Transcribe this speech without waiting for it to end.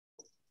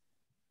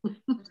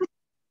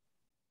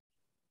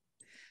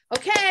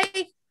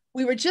Okay,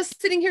 we were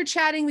just sitting here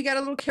chatting. We got a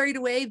little carried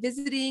away,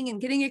 visiting and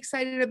getting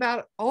excited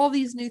about all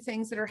these new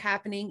things that are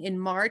happening in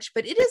March,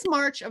 but it is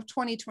March of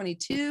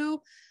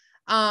 2022.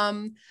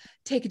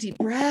 Take a deep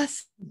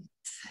breath,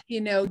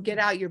 get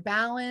out your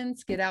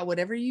balance, get out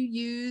whatever you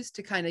use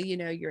to kind of,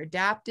 you're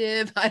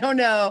adaptive. I don't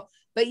know,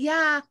 but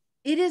yeah,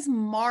 it is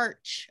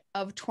March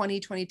of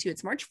 2022.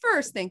 It's March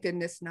 1st, thank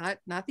goodness, not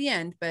the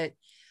end, but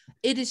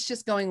it is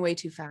just going way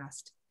too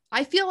fast.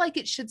 I feel like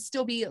it should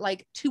still be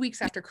like 2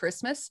 weeks after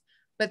Christmas,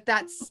 but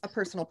that's a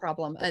personal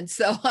problem. And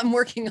so I'm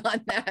working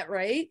on that,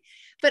 right?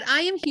 But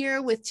I am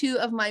here with two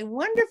of my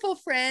wonderful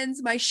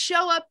friends, my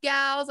show up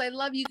gals. I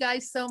love you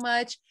guys so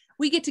much.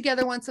 We get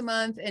together once a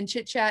month and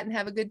chit chat and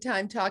have a good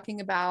time talking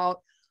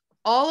about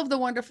all of the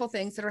wonderful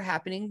things that are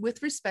happening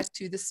with respect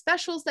to the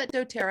specials that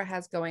doTERRA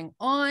has going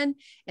on.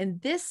 And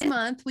this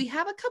month we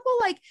have a couple,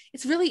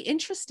 it's really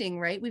interesting,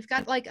 right? We've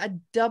got like a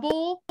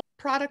double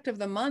product of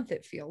the month,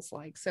 it feels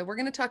like. So we're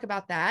going to talk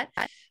about that.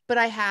 But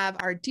I have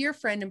our dear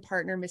friend and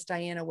partner, Miss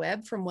Diana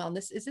Webb from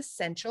Wellness is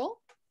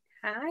Essential.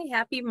 Hi,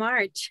 happy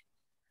March.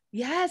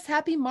 Yes,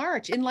 happy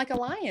March, in like a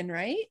lion,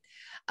 right?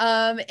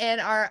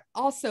 And our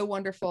also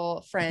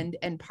wonderful friend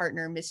and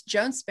partner, Miss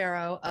Joan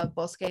Sparrow of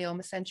bosqueom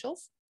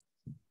Essentials.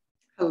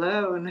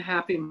 Hello and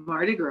happy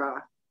Mardi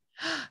Gras.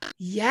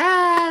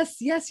 Yes.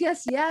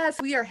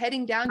 We are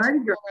heading down to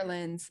New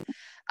Orleans.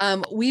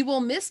 We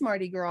will miss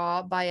Mardi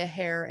Gras by a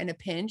hair and a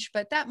pinch,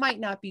 but that might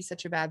not be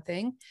such a bad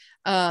thing.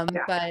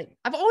 But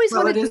I've always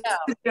wanted to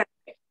know.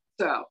 Today.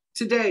 So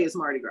today is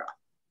Mardi Gras.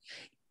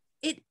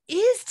 It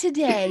is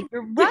today.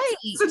 You're right.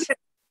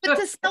 But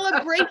the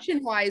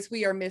celebration wise,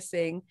 we are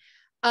missing.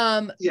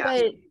 But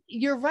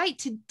you're right.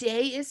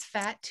 Today is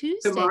Fat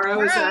Tuesday.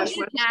 Tomorrow is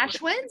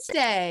Ash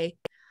Wednesday.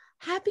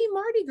 Happy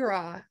Mardi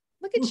Gras.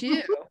 Look at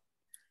you.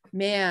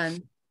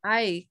 Man,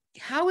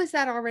 how is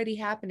that already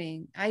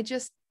happening? I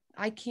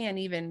can't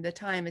even, the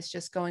time is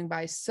just going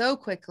by so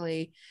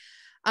quickly.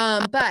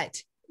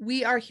 But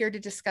we are here to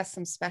discuss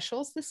some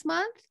specials this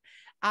month.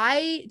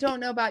 I don't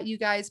know about you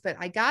guys, but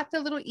I got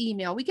the little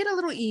email. We get a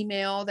little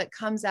email that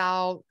comes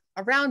out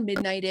around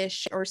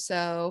midnight-ish or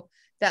so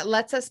that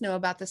lets us know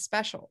about the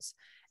specials.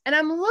 And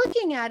I'm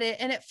looking at it,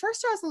 and at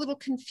first I was a little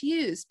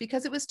confused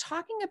because it was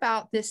talking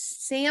about this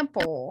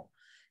sample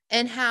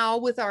and how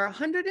with our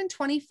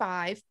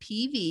 125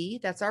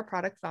 PV, that's our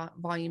product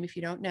volume, if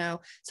you don't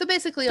know. So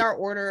basically our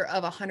order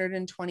of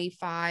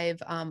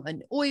 125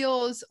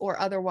 oils or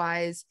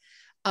otherwise,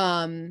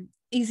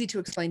 easy to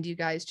explain to you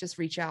guys, just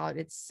reach out.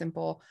 It's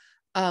simple.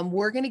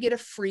 We're going to get a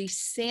free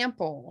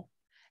sample.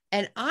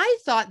 And I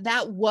thought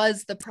that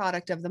was the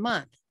product of the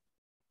month.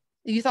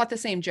 You thought the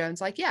same, Jones?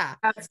 Like, yeah.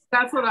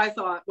 That's what I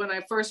thought when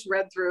I first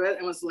read through it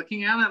and was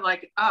looking at it. I'm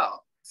like, oh,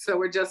 so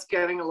we're just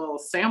getting a little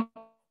sample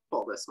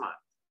this month.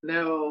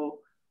 No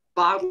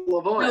bottle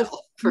of oil.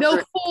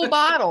 No full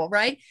bottle,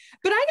 right?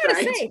 But I got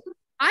to say,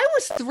 I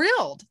was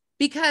thrilled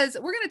because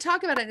we're going to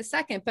talk about it in a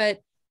second,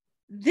 but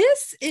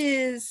this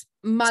is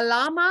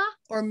Malama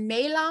or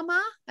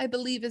Malama, I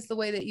believe is the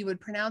way that you would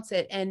pronounce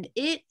it. And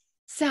it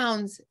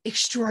sounds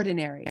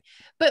extraordinary.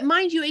 But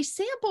mind you, a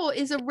sample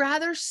is a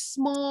rather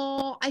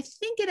small, I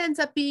think it ends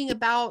up being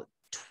about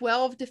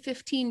 12 to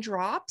 15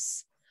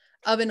 drops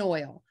of an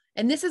oil.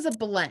 And this is a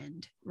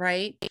blend,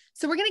 right?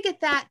 So we're going to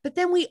get that. But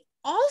then we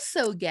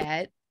also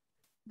get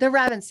the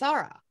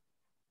Ravintsara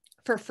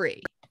for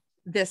free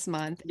this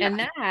month. Yeah.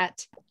 And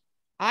that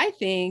I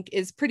think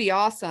is pretty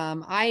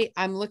awesome.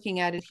 I'm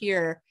looking at it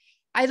here.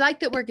 I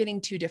like that we're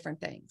getting two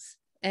different things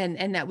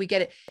and that we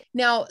get it.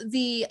 Now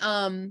the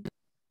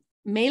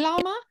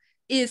Malama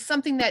is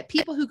something that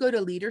people who go to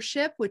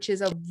leadership, which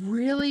is a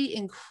really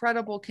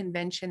incredible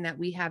convention that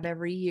we have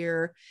every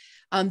year.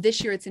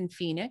 This year it's in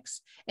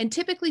Phoenix. And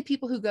typically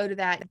people who go to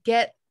that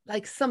get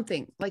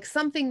something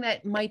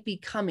that might be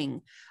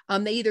coming.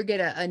 They either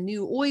get a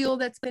new oil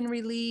that's been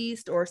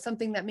released or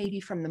something that may be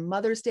from the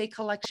Mother's Day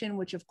collection,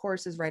 which of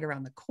course is right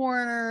around the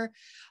corner,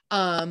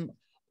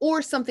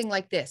 or something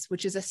like this,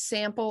 which is a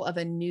sample of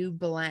a new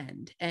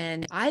blend.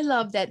 And I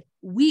love that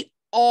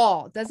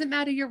doesn't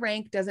matter your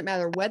rank, doesn't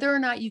matter whether or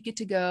not you get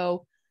to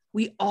go,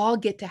 we all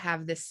get to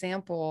have this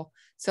sample.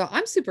 So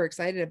I'm super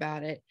excited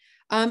about it.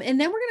 And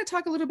then we're going to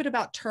talk a little bit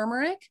about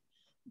turmeric,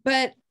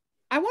 but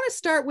I want to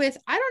start with,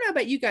 I don't know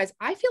about you guys,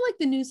 I feel like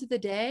the news of the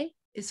day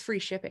is free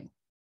shipping.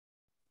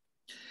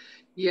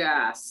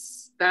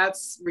 Yes,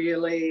 that's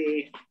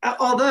really,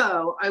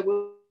 although I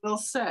will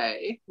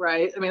say,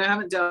 right, I mean, I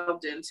haven't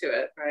delved into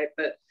it, right,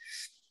 but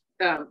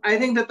I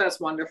think that that's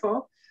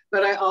wonderful,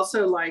 but I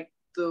also like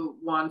the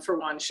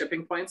 1-for-1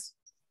 shipping points,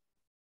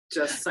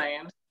 just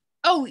saying.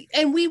 Oh,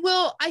 and we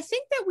will, I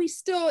think that we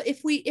still,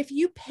 if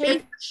you pay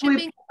for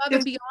shipping above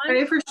and beyond.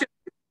 Pay for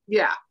shipping,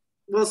 yeah.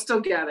 We'll still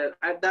get it.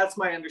 That's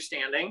my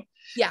understanding.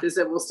 Yeah. Is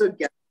that we'll still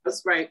get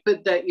this, right?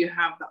 But that you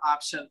have the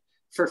option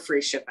for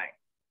free shipping.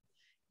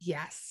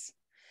 Yes.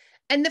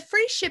 And the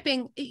free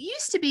shipping, it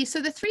used to be, so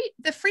the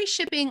free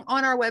shipping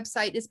on our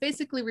website is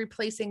basically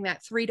replacing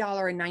that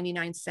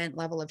 $3.99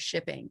 level of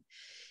shipping.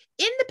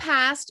 In the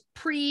past,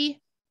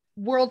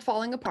 world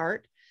falling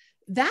apart,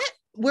 that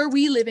where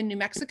we live in New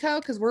Mexico,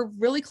 because we're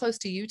really close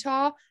to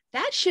Utah,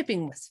 that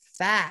shipping was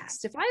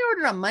fast. If I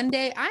ordered on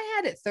Monday, I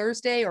had it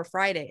Thursday or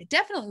Friday,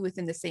 definitely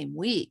within the same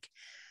week.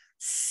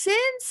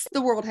 Since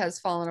the world has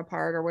fallen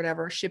apart or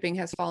whatever, shipping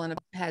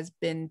has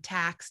been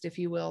taxed, if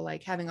you will,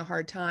 like having a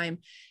hard time,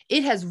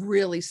 it has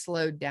really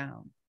slowed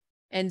down.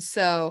 And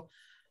so,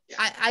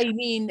 I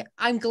mean,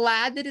 I'm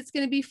glad that it's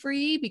going to be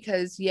free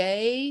because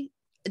yay.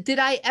 Did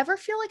I ever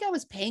feel like I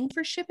was paying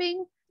for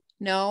shipping?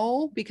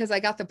 No, because I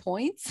got the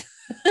points.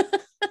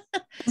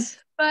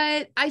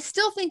 But I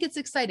still think it's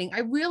exciting.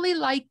 I really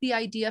like the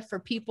idea for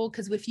people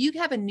because if you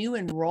have a new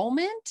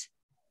enrollment,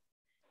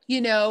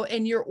 you know,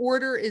 and your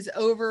order is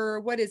over,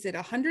 what is it,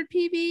 100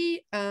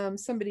 PV?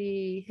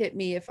 Somebody hit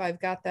me if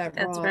I've got that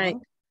wrong. That's right.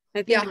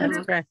 I think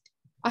that's correct.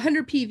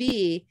 100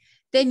 PV,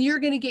 then you're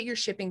going to get your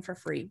shipping for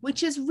free,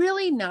 which is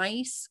really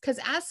nice because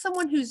as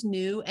someone who's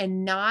new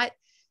and not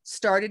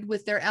started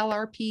with their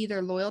LRP,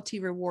 their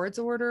loyalty rewards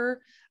order,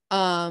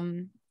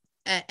 and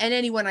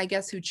anyone, I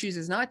guess, who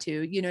chooses not to,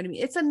 you know what I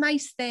mean? It's a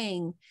nice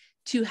thing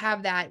to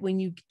have that when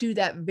you do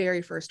that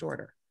very first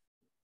order,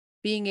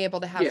 being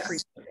able to have free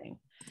shipping.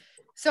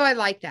 So I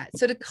like that.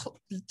 So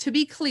to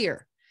be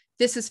clear,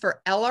 this is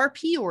for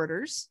LRP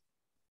orders,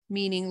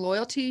 meaning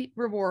loyalty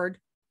reward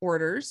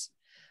orders,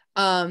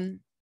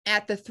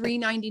 at the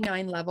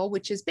 $3.99 level,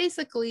 which is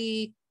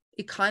basically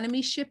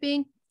economy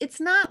shipping.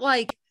 It's not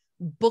like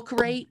book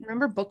rate.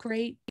 Remember book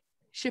rate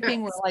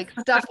shipping where like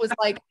stuff was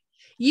like,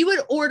 you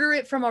would order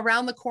it from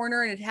around the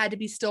corner and it had to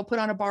be still put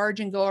on a barge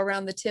and go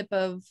around the tip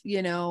of,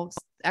 you know,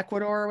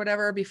 Ecuador or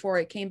whatever before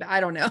it came back. I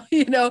don't know,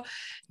 you know,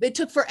 it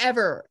took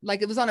forever.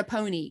 Like it was on a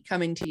pony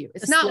coming to you.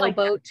 It's not like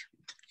boat.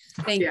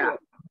 Thank you.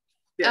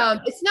 Yeah.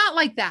 It's not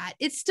like that.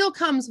 It still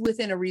comes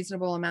within a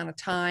reasonable amount of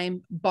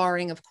time,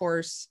 barring, of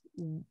course,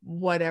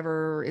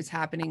 whatever is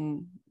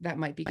happening that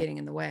might be getting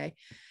in the way.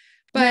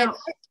 But now,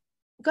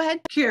 go ahead.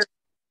 Kari,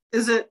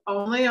 is it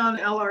only on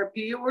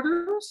LRP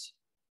orders?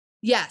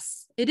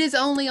 Yes, it is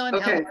only on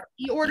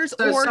LRP orders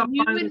or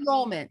new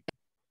enrollment.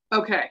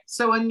 Okay,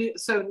 so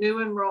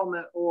new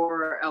enrollment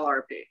or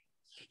LRP.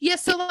 Yeah,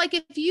 so like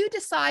if you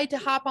decide to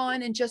hop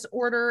on and just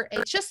order,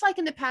 it's just like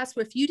in the past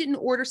where if you didn't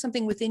order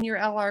something within your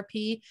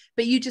LRP,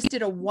 but you just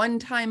did a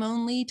one-time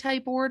only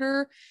type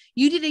order,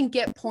 you didn't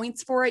get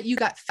points for it, you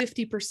got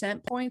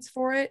 50% points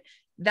for it.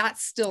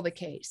 That's still the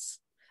case.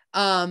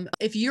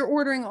 If you're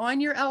ordering on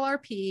your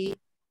LRP,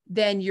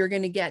 then you're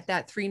going to get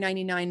that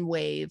 $3.99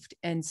 waived.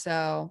 And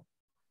so,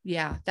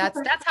 yeah, that's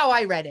how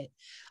I read it.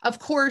 Of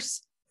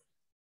course,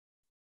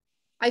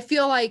 I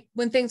feel like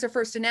when things are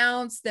first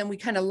announced, then we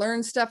kind of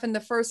learn stuff in the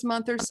first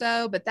month or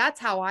so, but that's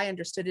how I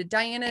understood it.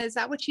 Diana, is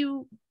that what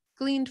you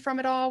gleaned from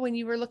it all when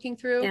you were looking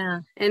through? Yeah.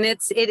 And it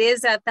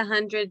is at the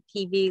 100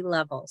 PV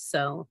level.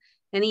 So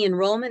any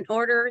enrollment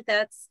order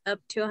that's up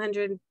to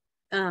 100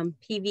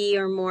 PV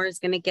or more is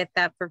going to get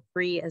that for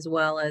free, as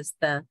well as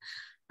the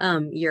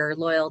your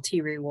loyalty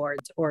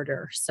rewards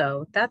order.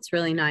 So that's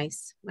really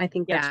nice. I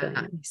think that's really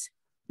nice.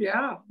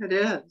 Yeah, it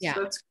is. Yeah.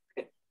 That's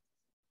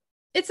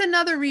it's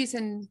another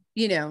reason,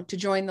 you know, to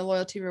join the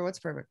loyalty rewards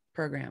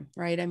program,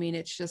 right? I mean,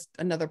 it's just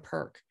another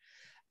perk.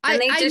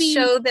 And they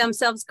show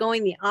themselves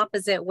going the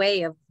opposite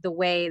way of the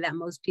way that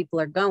most people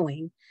are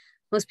going.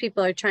 Most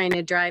people are trying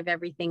to drive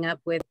everything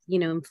up with, you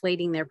know,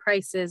 inflating their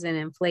prices and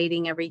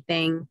inflating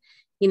everything,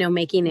 you know,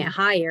 making it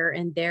higher.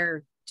 And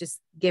they're just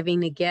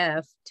giving a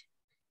gift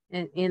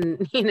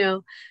and you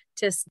know,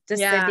 just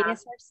sending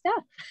us our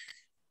stuff.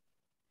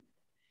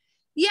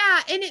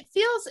 Yeah. And it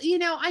feels, you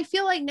know, I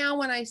feel like now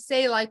when I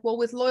say like, well,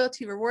 with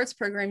loyalty rewards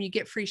program, you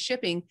get free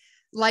shipping.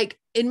 Like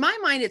in my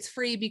mind, it's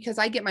free because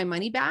I get my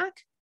money back.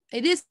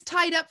 It is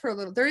tied up for a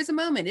little, there is a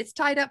moment, it's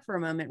tied up for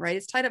a moment, right?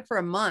 It's tied up for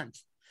a month,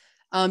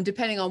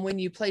 depending on when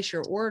you place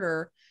your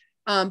order.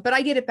 But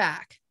I get it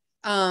back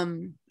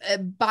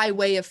by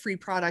way of free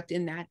product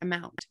in that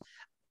amount.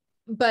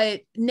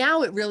 But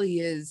now it really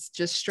is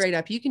just straight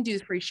up. You can do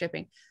free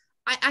shipping.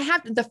 I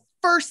have the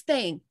first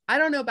thing, I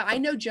don't know, but I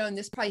know, Joan,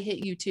 this probably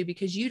hit you too,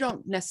 because you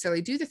don't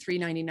necessarily do the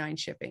 $3.99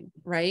 shipping,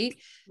 right?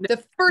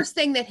 The first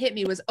thing that hit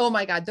me was, oh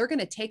my God, they're going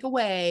to take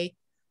away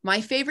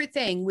my favorite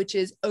thing, which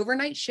is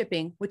overnight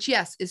shipping, which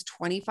yes, is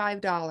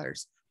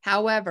 $25.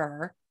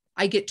 However,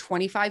 I get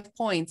 25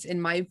 points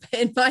in my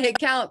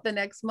account the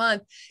next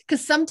month.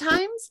 Cause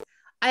sometimes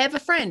I have a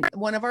friend,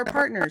 one of our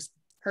partners,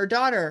 her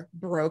daughter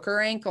broke her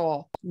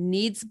ankle,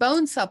 needs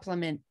bone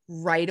supplement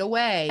right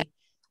away.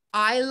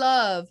 I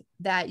love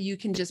that you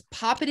can just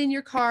pop it in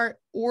your cart,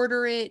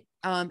 order it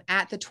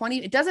at the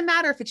 20. It doesn't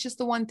matter if it's just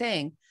the one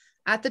thing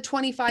at the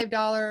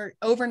 $25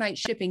 overnight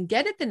shipping,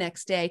 get it the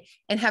next day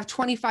and have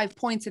 25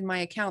 points in my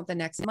account the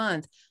next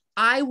month.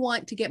 I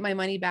want to get my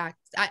money back.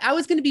 I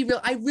was going to be real.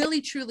 I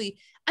really, truly,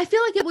 I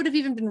feel like it would have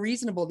even been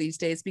reasonable these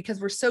days because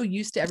we're so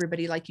used to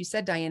everybody, like you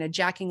said, Diana,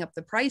 jacking up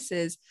the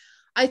prices.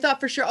 I thought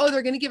for sure, oh,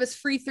 they're going to give us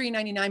free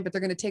 $3.99, but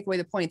they're going to take away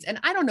the points. And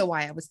I don't know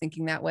why I was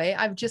thinking that way.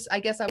 I guess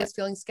I was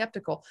feeling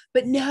skeptical,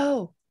 but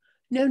no.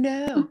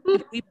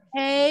 If we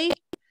pay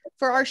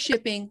for our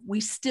shipping, we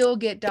still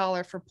get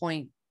dollar for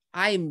point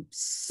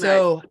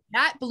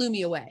that blew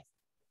me away.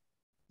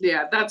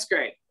 Yeah, that's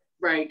great.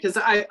 Right. Because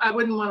I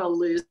wouldn't want to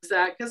lose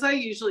that, because I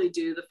usually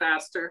do the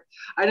faster.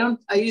 I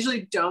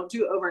usually don't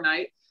do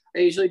overnight. I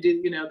usually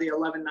do, the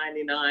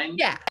 11.99.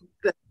 Yeah.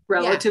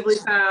 Relatively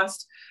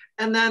fast.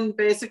 And then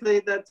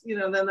basically that's,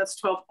 then that's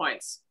 12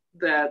 points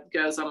that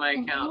goes on my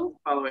account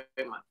following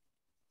month.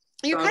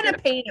 You're kind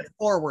of paying it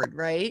forward,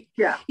 right?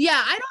 Yeah.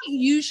 Yeah. I don't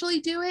usually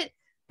do it,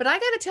 but I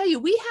got to tell you,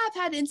 we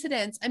have had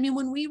incidents. I mean,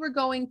 when we were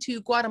going to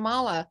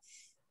Guatemala,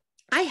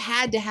 I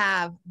had to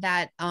have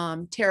that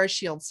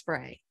TerraShield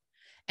spray.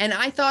 And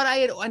I thought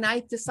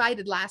I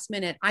decided last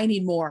minute, I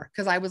need more,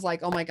 because I was like,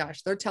 oh my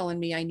gosh, they're telling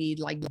me I need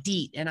like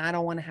DEET and I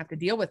don't want to have to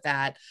deal with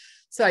that.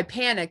 So I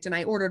panicked and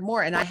I ordered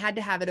more, and I had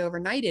to have it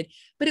overnighted,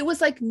 but it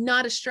was like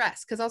not a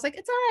stress, because I was like,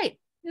 it's all right.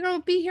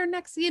 Be here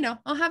next,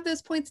 I'll have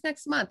those points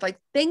next month. Like,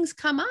 things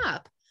come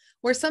up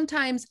where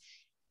sometimes,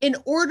 in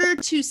order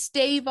to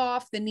stave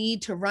off the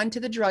need to run to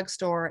the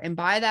drugstore and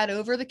buy that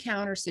over the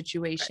counter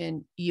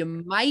situation, you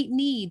might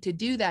need to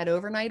do that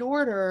overnight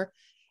order.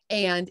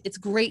 And it's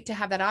great to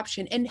have that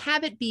option and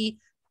have it be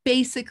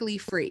basically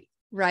free,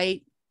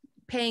 right?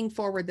 Paying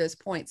forward those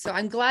points. So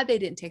I'm glad they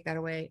didn't take that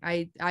away.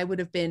 I would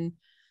have been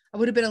a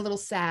little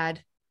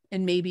sad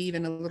and maybe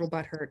even a little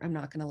butthurt. I'm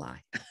not going to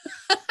lie.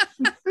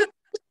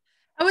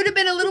 I would have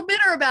been a little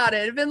bitter about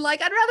it. I've been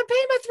like, I'd rather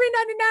pay my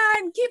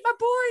 $3.99, keep my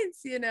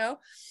points,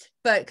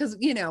 but because,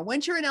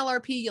 once you're in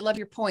LRP, you love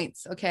your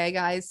points. Okay,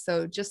 guys.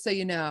 So just so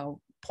you know,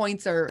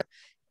 points are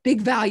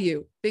big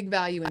value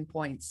in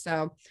points.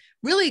 So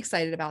really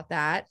excited about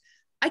that.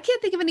 I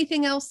can't think of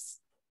anything else.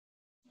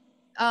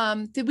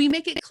 Did we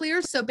make it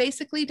clear? So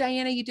basically,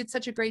 Diana, you did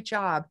such a great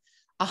job.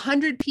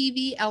 100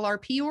 PV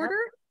LRP order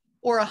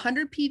or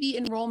 100 PV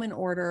enrollment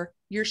order,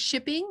 your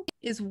shipping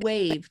is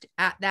waived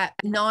at that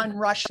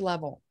non-rush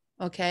level.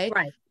 Okay.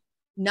 Right.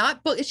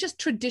 It's just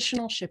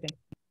traditional shipping.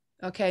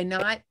 Okay.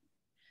 Not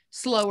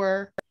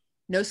slower,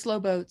 no slow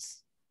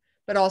boats,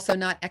 but also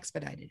not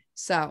expedited.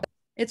 So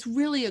it's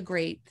really a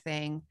great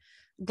thing.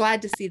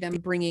 Glad to see them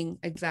bringing,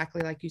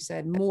 exactly like you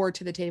said, more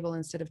to the table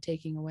instead of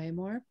taking away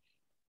more.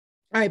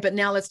 All right, but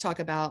now let's talk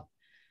about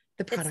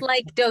the product. It's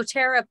like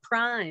doTERRA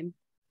Prime.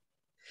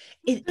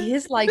 It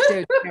is like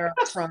doTERRA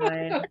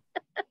Prime.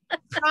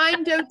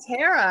 Prime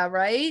doTERRA,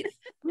 right?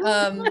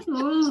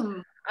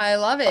 I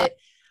love it.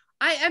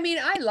 I mean,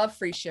 I love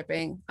free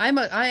shipping. I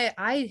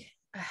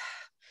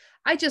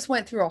just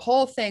went through a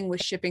whole thing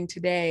with shipping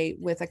today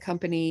with a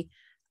company.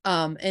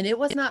 And it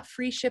was not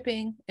free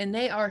shipping, and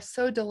they are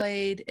so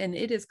delayed, and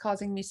it is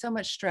causing me so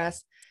much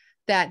stress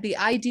that the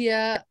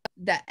idea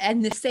that,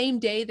 and the same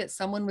day that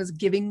someone was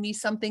giving me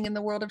something in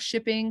the world of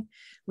shipping,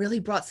 really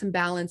brought some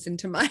balance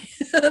into my,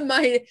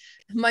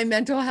 my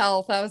mental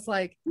health. I was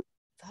like,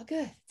 it's all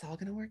good. It's all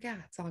going to work out.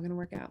 It's all going to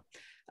work out.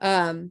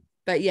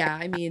 But yeah,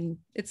 I mean,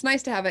 it's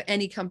nice to have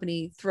any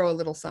company throw a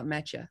little something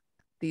at you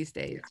these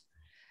days.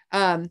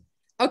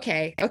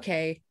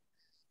 Okay.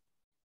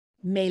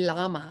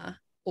 Malama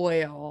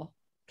oil.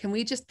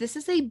 This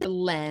is a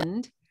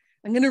blend.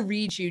 I'm going to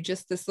read you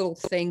just this little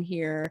thing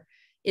here.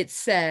 It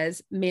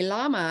says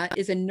Malama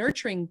is a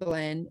nurturing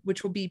blend,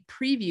 which will be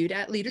previewed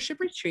at Leadership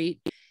Retreat.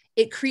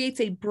 It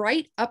creates a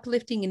bright,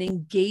 uplifting, and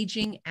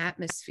engaging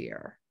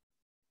atmosphere,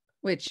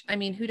 which, I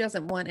mean, who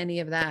doesn't want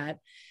any of that?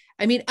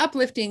 I mean,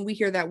 uplifting, we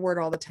hear that word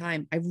all the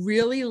time. I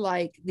really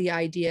like the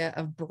idea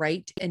of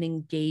bright and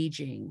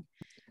engaging.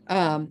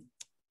 And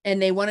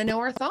they want to know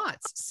our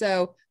thoughts.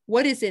 So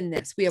what is in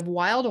this? We have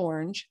wild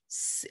orange.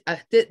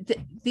 The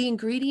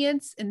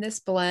ingredients in this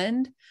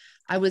blend,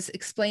 I was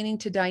explaining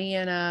to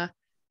Diana,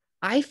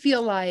 I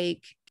feel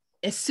like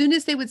as soon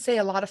as they would say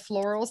a lot of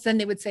florals, then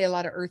they would say a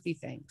lot of earthy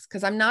things,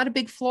 because I'm not a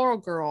big floral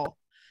girl.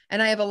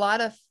 And I have a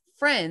lot of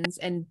friends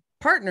and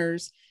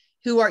partners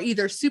who are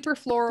either super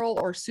floral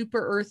or super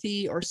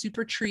earthy or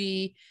super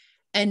tree.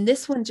 And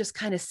this one just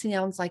kind of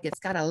sounds like it's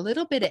got a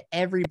little bit of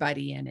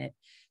everybody in it.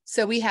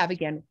 So we have,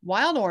 again,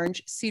 wild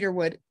orange,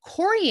 cedarwood,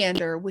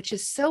 coriander, which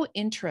is so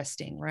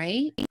interesting,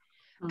 right?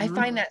 I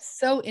find that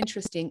so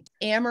interesting.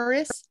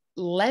 Amyris,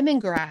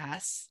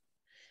 lemongrass,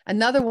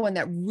 another one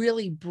that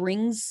really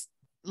brings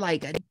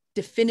like a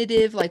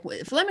definitive, like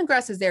if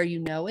lemongrass is there, you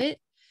know it.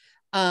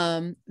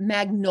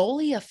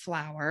 Magnolia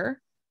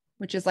flower,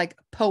 which is like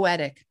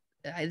poetic.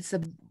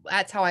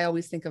 That's how I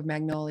always think of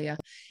magnolia.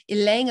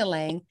 Ylang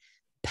ylang,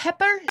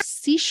 pepper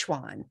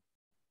Sichuan.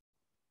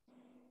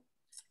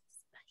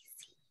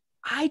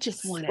 I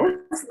just want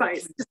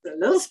spice, just a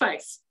little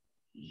spice.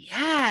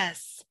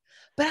 Yes.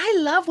 But I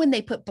love when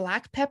they put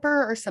black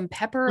pepper or some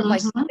pepper,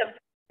 like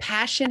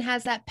Passion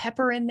has that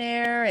pepper in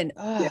there. And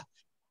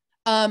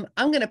I'm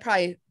going to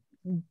probably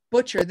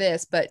butcher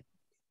this, but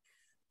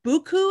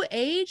Buku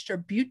aged or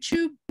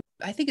Buchu,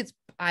 I think it's,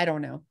 I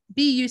don't know,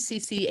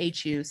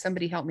 Bucchu.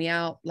 Somebody help me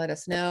out. Let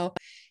us know.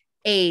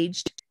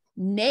 Aged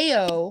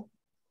Nao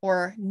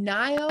or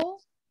Nio,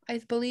 I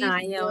believe.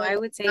 Nio, I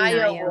would say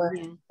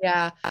Nio.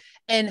 Yeah.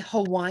 And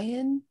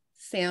Hawaiian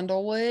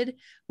sandalwood,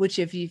 which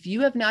if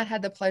you have not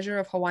had the pleasure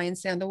of Hawaiian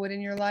sandalwood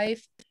in your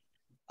life,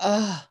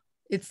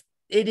 it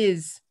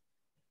is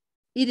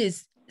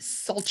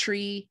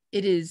sultry,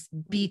 it is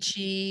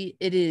beachy,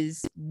 it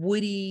is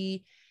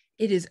woody,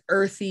 it is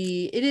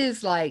earthy. It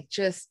is like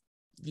just,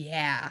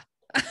 yeah.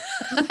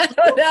 I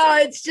don't know.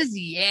 It's just,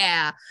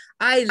 yeah.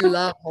 I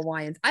love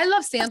Hawaiians. I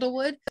love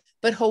sandalwood,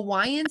 but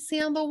Hawaiian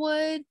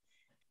sandalwood,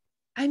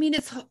 I mean,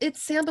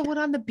 it's sandalwood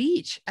on the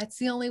beach. That's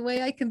the only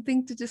way I can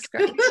think to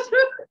describe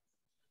it.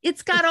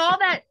 It's got all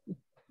that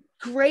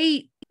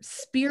great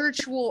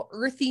spiritual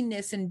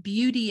earthiness and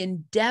beauty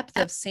and depth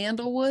of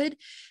sandalwood,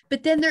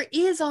 but then there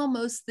is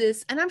almost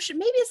this, and I'm sure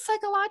maybe it's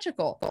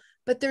psychological,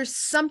 but there's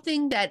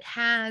something that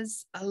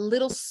has a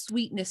little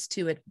sweetness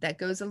to it that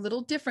goes a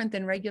little different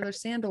than regular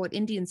sandalwood,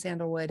 Indian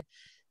sandalwood,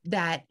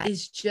 that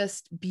is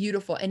just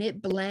beautiful, and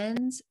it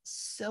blends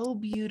so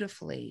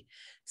beautifully.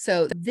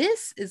 So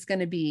this is going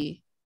to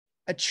be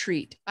a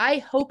treat. I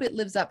hope it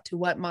lives up to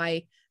what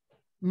my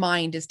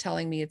mind is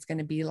telling me it's going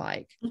to be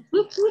like.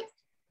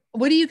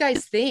 What do you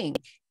guys think?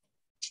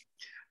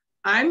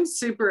 I'm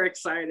super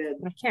excited.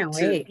 I can't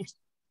wait to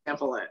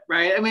sample it,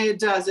 right? I mean, it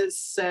does. It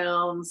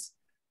sounds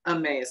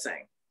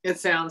amazing. It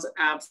sounds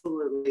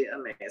absolutely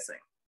amazing.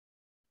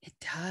 It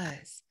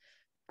does.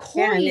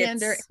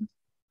 Coriander. Yeah,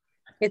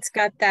 it's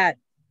got that,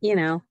 you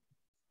know,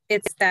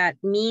 it's that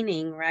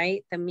meaning,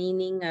 right? The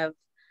meaning of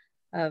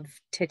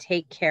to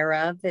take care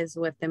of is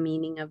what the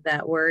meaning of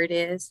that word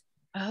is.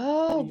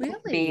 Oh,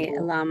 really?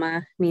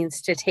 Malama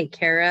means to take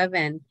care of,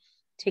 and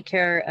take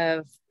care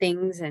of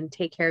things and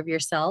take care of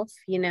yourself,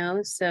 you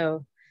know?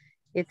 So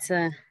it's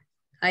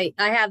I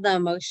have the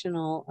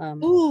emotional,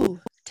 ooh,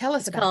 tell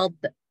us it's called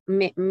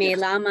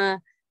Malama,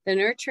 the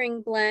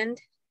nurturing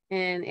blend,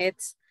 and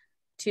it's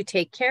to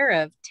take care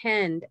of,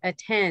 tend,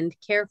 attend,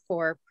 care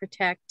for,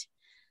 protect,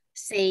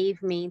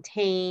 save,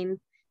 maintain,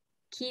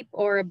 keep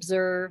or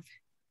observe,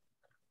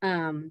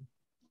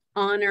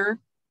 honor,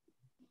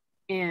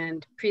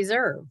 and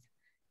preserve.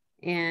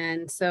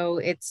 And so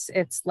it's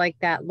like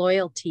that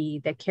loyalty,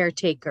 the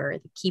caretaker,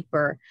 the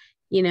keeper,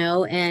 you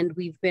know. And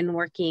we've been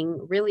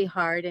working really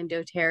hard in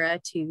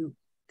doTERRA to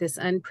this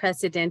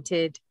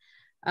unprecedented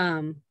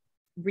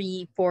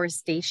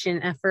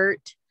reforestation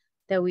effort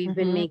that we've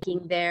been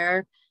making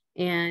there,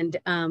 and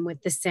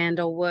with the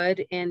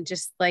sandalwood, and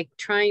just like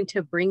trying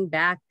to bring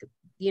back,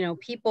 you know,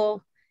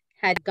 people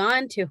had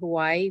gone to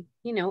Hawaii,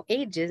 you know,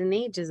 ages and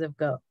ages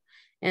ago,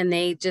 and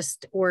they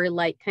just were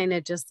like kind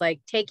of just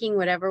like taking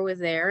whatever was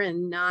there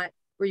and not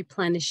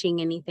replenishing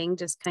anything,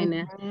 just kind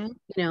of, you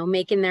know,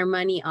 making their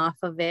money off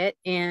of it.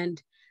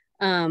 And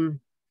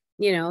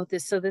you know,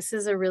 this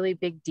is a really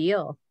big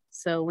deal.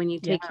 So when you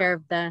take care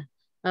of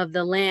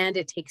the land,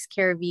 it takes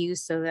care of you.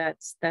 So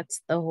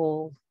that's the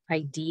whole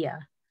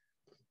idea.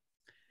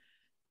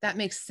 That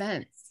makes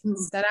sense.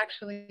 That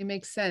actually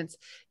makes sense.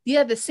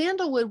 Yeah, the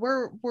sandalwood,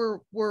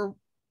 we're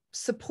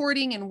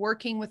supporting and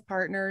working with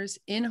partners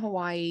in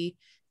Hawaii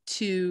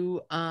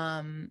to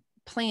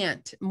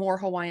plant more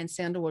Hawaiian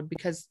sandalwood,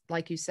 because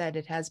like you said,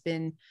 it has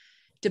been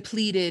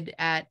depleted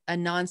at a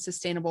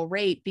non-sustainable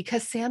rate,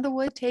 because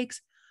sandalwood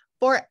takes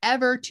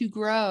forever to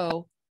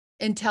grow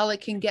until it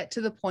can get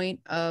to the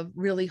point of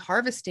really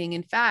harvesting.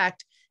 In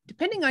fact,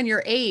 depending on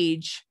your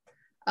age,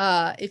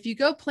 if you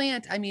go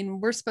plant, I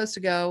mean, we're supposed to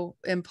go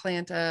and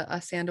plant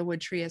a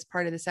sandalwood tree as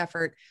part of this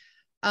effort.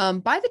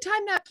 By the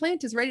time that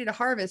plant is ready to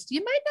harvest,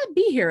 you might not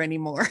be here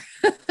anymore.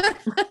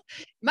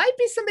 Might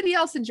be somebody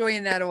else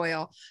enjoying that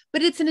oil,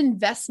 but it's an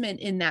investment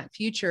in that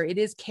future. It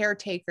is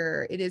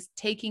caretaker. It is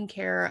taking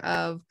care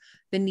of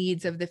the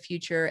needs of the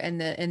future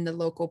and the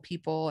local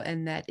people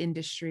and that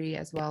industry,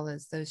 as well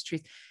as those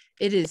trees.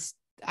 It is,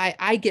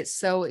 I get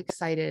so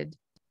excited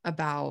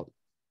about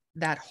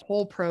that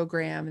whole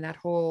program and that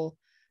whole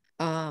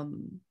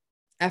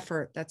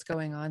effort that's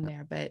going on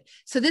there. But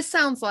so this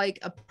sounds like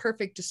a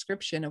perfect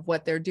description of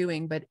what they're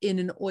doing, but in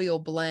an oil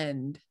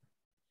blend,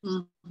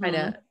 kind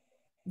of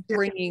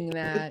bringing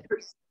that.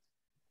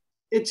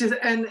 It just,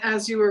 and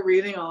as you were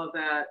reading all of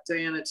that,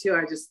 Diana, too,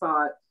 I just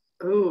thought,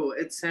 oh,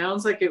 it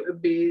sounds like it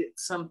would be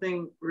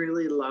something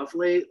really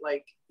lovely,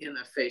 like in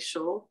a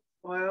facial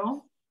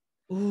oil.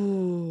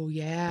 Ooh,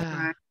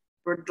 yeah. Right?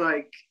 Or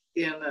like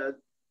in a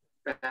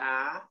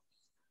bath,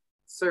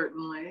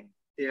 certainly.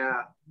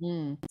 Yeah.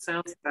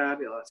 Sounds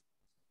fabulous.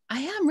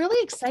 I am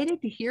really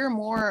excited to hear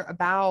more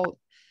about,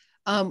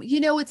 you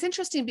know, it's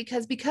interesting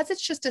because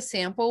it's just a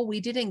sample, we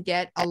didn't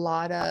get a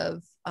lot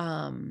of,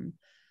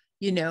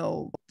 you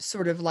know,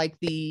 sort of like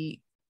the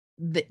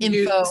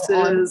info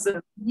on,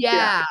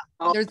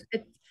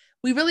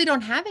 we really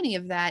don't have any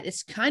of that.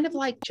 It's kind of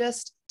like,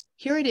 just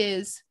here it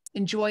is,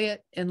 enjoy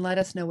it and let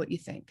us know what you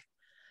think.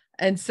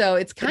 And so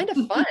it's kind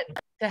of fun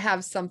to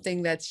have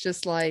something that's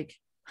just like,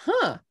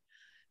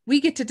 we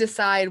get to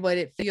decide what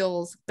it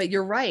feels. But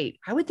you're right,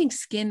 I would think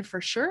skin for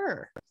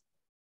sure,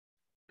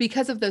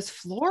 because of those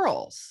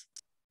florals,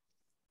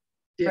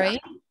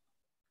 right?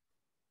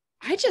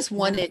 I just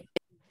want it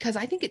because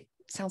I think it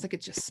sounds like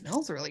it just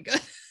smells really good.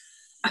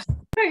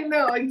 I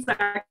know,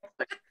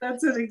 exactly.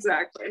 That's it,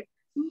 exactly.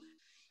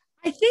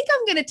 I think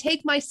I'm going to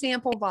take my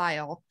sample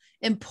vial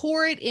and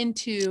pour it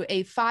into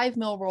a 5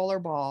 ml roller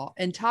ball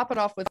and top it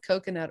off with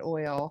coconut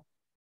oil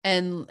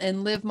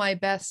and live my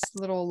best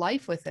little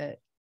life with it.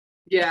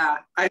 Yeah,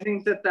 I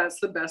think that that's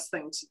the best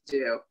thing to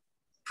do.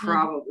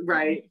 Probably,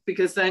 right?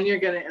 Because then you're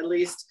going to at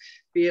least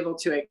be able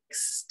to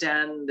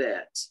extend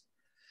it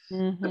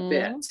a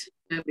bit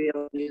and be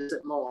able to use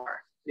it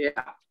more. Yeah,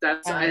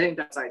 I think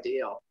that's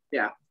ideal.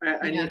 Yeah,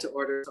 I need to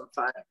order some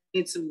I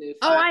need some new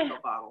 5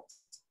 ml bottles.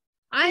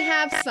 I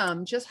have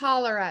some. Just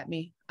holler at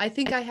me. I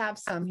think I have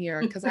some here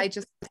because I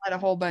just had a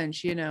whole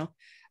bunch, you know.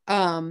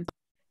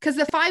 Because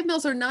the 5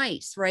 mils are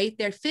nice, right?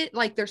 They're fit,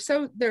 like they're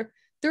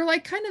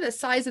like kind of the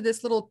size of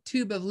this little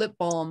tube of lip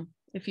balm,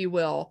 if you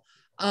will.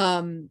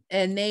 And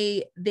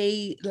they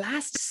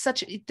last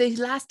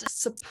a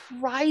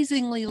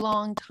surprisingly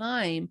long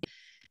time.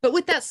 But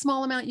with that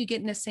small amount you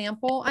get in a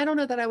sample, I don't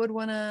know that I would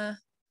want to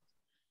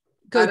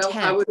go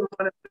 10. I wouldn't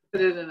want to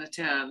put it in a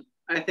 10.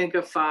 I think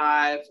a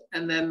 5,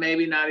 and then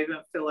maybe not even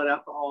fill it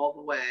up all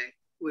the way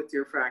with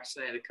your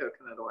fractionated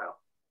coconut oil.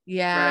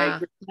 Yeah,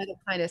 right? Let it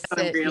kind of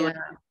sit.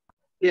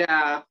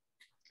 Yeah,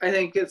 I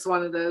think it's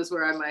one of those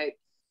where I might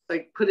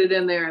like put it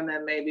in there and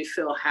then maybe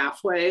fill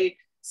halfway,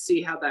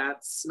 see how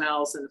that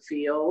smells and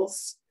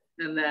feels.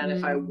 And then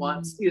if I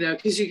want, you know,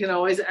 because you can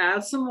always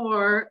add some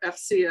more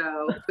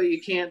FCO, but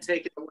you can't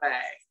take it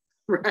away,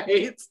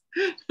 right?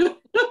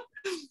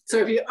 So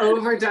if you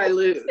over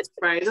dilute,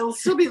 right, it'll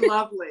still be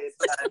lovely.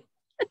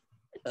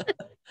 But...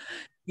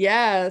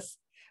 Yes.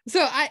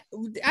 So I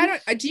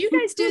don't, do you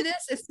guys do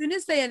this? As soon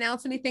as they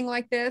announce anything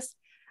like this,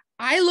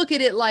 I look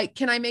at it like,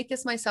 can I make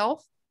this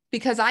myself?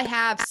 Because I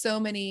have so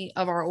many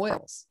of our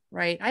oils,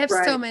 right? I have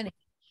so many.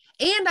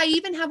 And I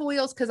even have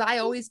oils because I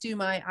always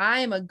do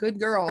I'm a good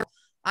girl.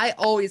 I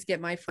always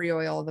get my free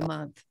oil of the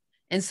month.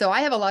 And so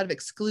I have a lot of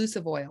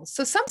exclusive oils.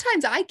 So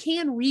sometimes I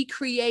can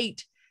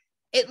recreate,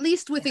 at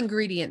least with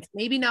ingredients,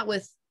 maybe not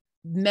with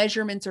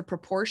measurements or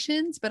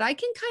proportions, but I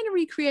can kind of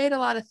recreate a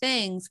lot of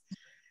things.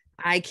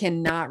 I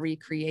cannot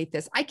recreate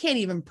this. I can't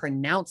even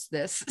pronounce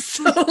this.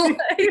 So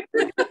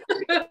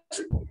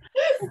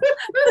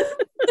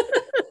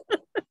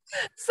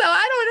so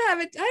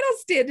I don't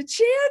stand a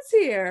chance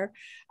here.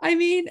 I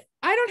mean,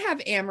 I don't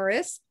have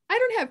amorous. I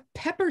don't have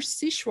pepper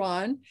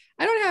Sichuan.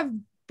 I don't have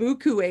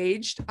buku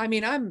aged. I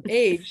mean, I'm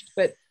aged,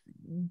 but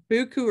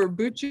buku or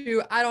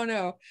buchu, I don't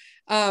know.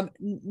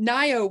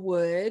 Nio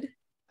wood.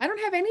 I don't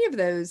have any of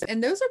those.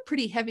 And those are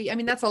pretty heavy. I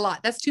mean, that's a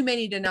lot. That's too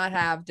many to not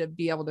have to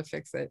be able to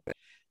fix it.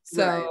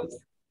 So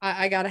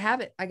I gotta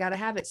have it. I gotta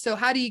have it. So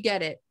how do you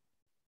get it?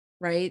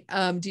 Right.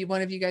 Do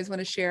one of you guys want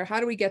to share? How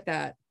do we get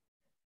that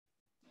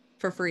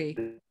for free?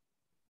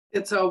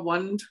 It's a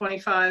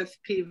 125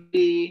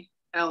 PV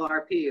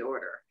LRP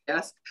order.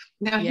 Yes.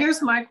 Now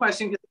here's my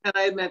question, because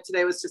I admit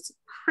today was just a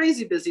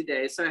crazy busy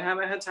day, so I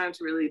haven't had time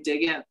to really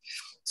dig in.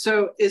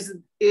 So is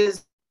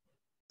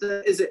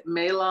it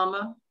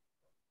Malama?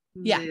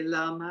 Yeah.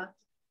 Malama.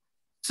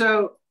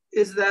 So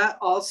is that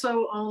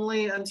also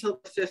only until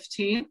the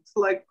 15th,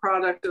 like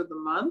product of the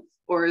month,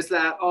 or is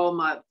that all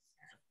month?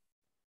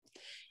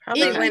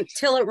 Probably went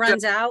till it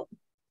runs out.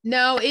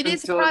 No, it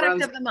is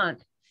product of the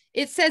month.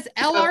 It says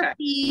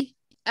LRP,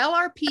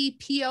 LRP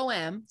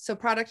POM, so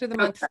product of the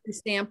month free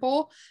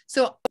sample.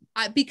 So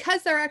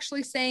because they're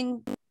actually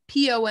saying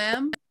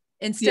POM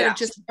instead of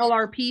just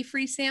LRP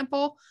free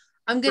sample,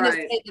 I'm going to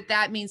say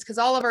that means, because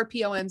all of our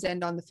POMs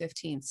end on the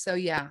 15th. So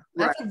yeah,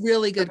 that's a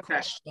really good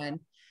question.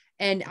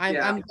 And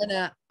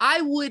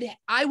I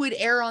would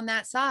err on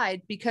that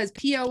side, because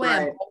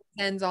POM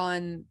ends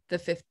on the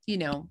 5th, you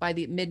know, by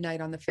the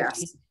midnight on the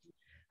 15th,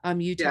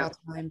 Utah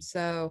time.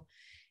 So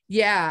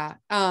yeah,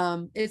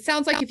 it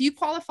sounds like if you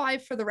qualify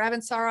for the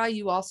Ravintsara,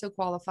 you also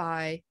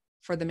qualify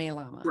for the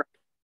Malama. Right.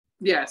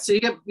 Yeah, so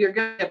you're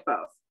gonna get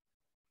both.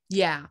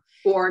 Yeah,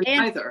 or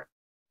neither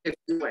if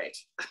you wait.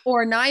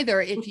 Or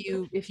neither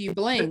if you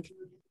blink.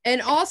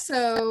 And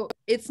also,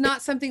 it's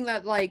not something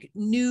that like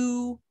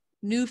new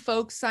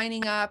folks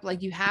signing up,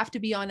 like you have to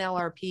be on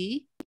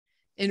LRP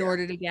in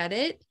order to get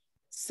it.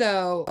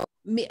 So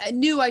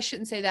I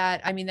shouldn't say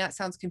that. I mean, that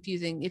sounds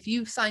confusing. If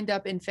you signed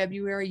up in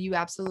February, you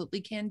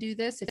absolutely can do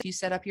this. If you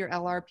set up your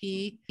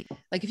LRP,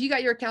 like if you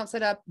got your account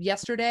set up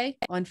yesterday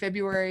on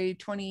February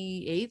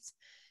 28th,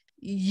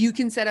 you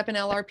can set up an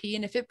LRP.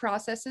 And if it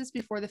processes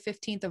before the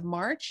 15th of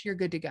March, you're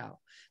good to go.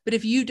 But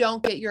if you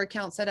don't get your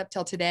account set up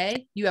till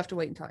today, you have to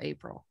wait until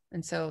April.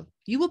 And so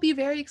you will be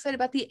very excited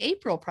about the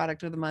April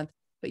product of the month,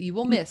 but you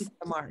will miss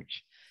the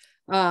March.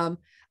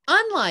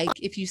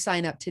 Unlike if you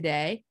sign up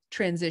today,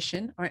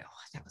 transition. All right.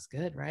 Oh, that was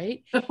good,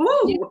 right?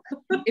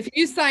 If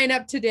you sign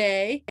up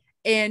today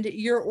and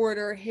your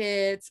order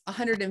hits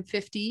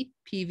 150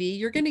 PV,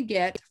 you're going to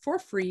get for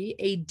free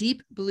a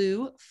deep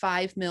blue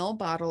 5 ml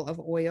bottle of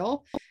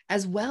oil,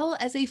 as well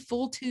as a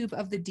full tube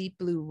of the deep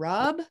blue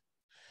rub.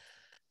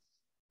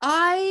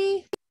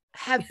 I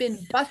have been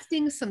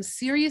busting some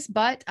serious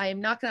butt.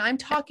 I'm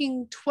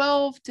talking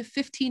 12 to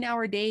 15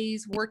 hour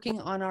days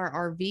working on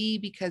our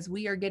RV, because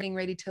we are getting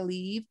ready to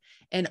leave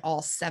and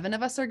all 7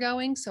 of us are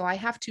going. So I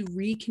have to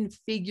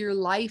reconfigure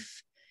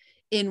life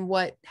in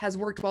what has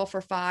worked well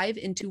for 5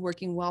 into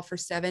working well for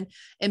 7.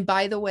 And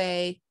by the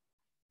way,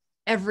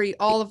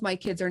 all of my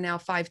kids are now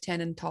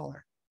 5'10" and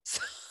taller.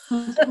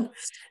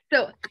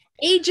 So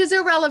age is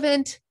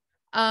irrelevant.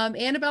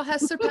 Annabelle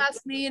has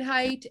surpassed me in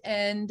height,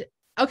 and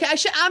okay,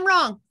 I'm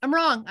wrong.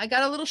 I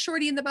got a little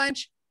shorty in the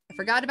bunch. I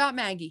forgot about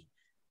Maggie.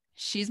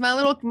 She's my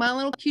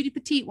little cutie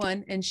petite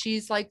one, and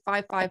she's like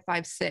 5'5",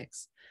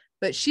 5'6",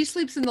 but she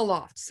sleeps in the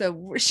loft,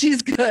 so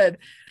she's good.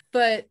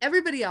 But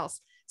everybody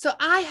else. So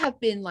I have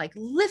been like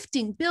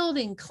lifting,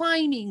 building,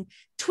 climbing,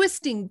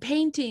 twisting,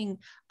 painting.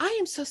 I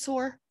am so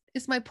sore,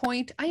 is my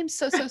point. I am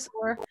so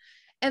sore.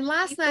 And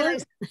last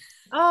night,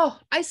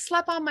 I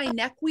slept on my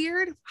neck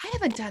weird. I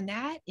haven't done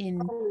that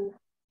in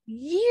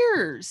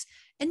years.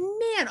 And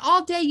man,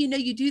 all day,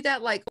 you do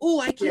that like,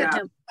 I can't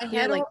put my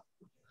head like,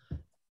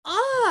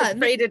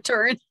 afraid to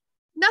turn.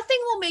 Nothing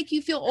will make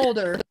you feel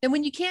older than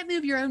when you can't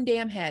move your own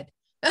damn head.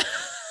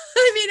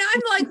 I mean,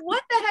 I'm like,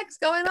 what the heck's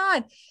going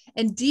on?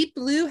 And Deep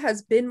Blue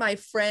has been my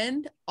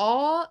friend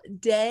all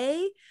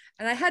day.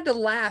 And I had to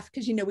laugh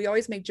because, we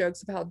always make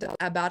jokes about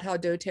how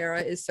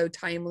doTERRA is so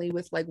timely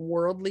with like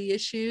worldly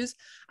issues.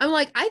 I'm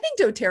like, I think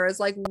doTERRA is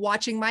like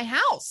watching my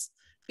house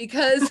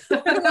because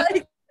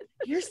like,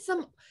 here's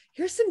some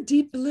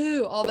Deep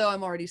Blue, although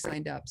I'm already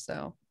signed up,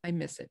 so I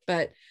miss it.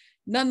 But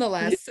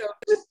nonetheless,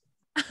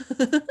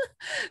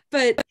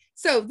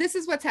 so this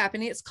is what's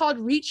happening. It's called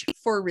Reach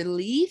for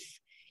Relief.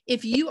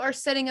 If you are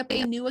setting up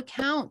a new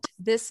account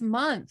this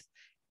month,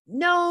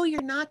 no,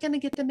 you're not going to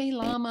get the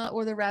Malama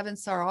or the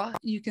Ravintsara.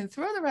 You can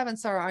throw the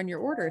Ravintsara on your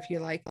order if you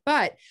like,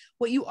 but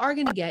what you are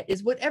going to get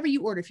is whatever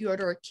you order. If you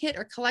order a kit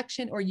or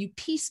collection, or you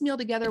piecemeal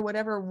together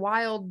whatever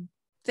wild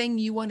thing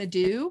you want to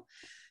do,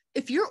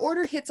 if your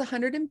order hits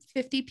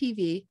 150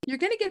 PV, you're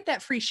going to get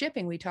that free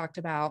shipping we talked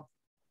about.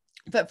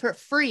 But for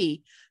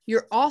free,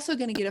 you're also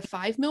going to get a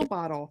 5 ml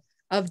bottle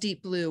of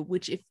Deep Blue,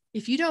 which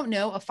if you don't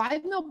know, a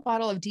 5 ml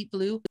bottle of Deep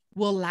Blue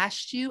will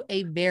last you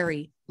a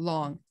very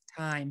long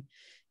time.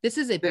 This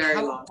is a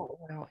powerful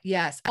oil.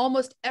 Yes.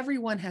 Almost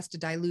everyone has to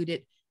dilute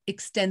it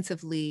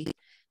extensively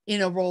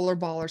in a roller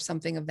ball or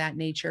something of that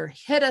nature.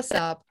 Hit us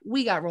up.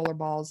 We got roller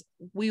balls.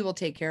 We will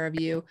take care of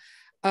you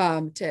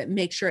to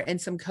make sure, and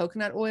some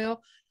coconut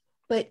oil.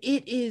 But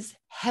it is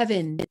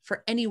heaven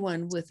for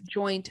anyone with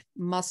joint,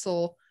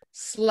 muscle,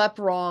 slept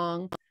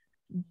wrong,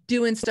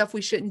 doing stuff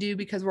we shouldn't do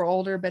because we're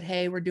older, but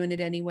hey, we're doing it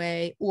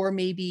anyway. Or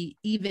maybe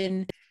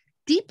even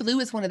Deep Blue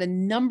is one of the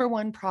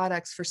 #1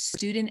 products for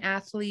student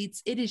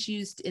athletes. It is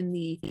used in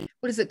the,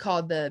 what is it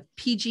called? The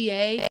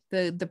PGA,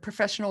 the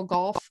professional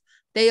golf.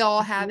 They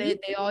all have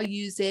it. They all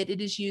use it.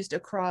 It is used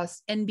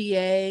across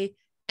NBA,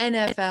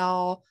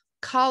 NFL,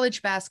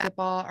 college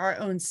basketball, our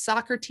own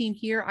soccer team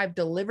here. I've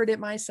delivered it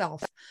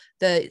myself.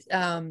 The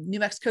New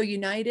Mexico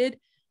United,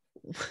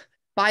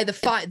 by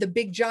the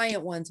big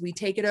giant ones, we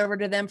take it over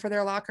to them for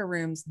their locker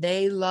rooms.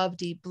 They love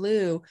Deep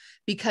Blue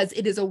because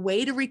it is a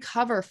way to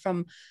recover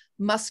from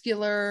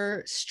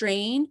muscular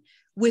strain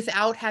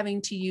without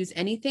having to use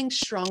anything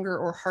stronger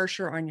or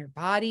harsher on your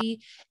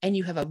body. And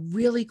you have a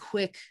really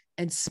quick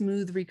and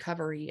smooth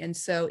recovery. And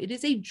so it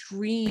is a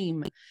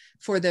dream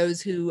for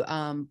those who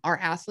are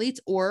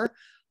athletes or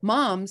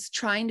moms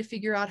trying to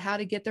figure out how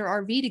to get their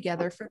RV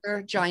together for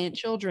their giant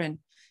children.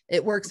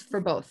 It works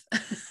for both.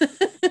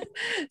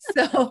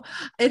 So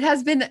it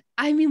has been,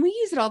 I mean, we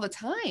use it all the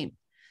time.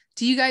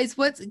 Do you guys,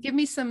 give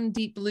me some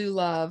Deep Blue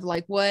love,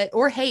 like what,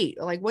 or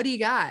hate, like what do you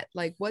got?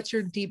 Like, what's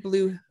your Deep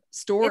Blue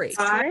story?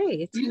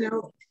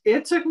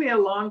 It took me a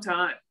long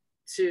time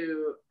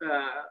to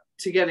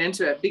get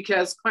into it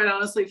because quite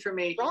honestly for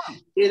me,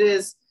 it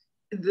is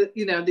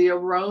the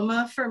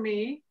aroma for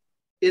me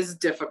is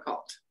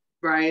difficult,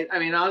 right? I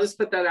mean, I'll just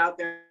put that out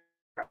there.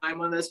 I'm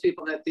one of those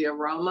people that the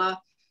aroma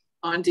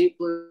on Deep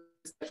Blue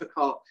is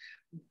difficult,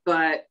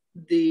 but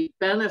the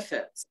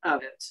benefits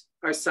of it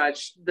are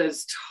such that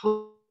it's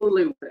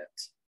totally worth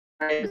it,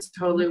 right? It's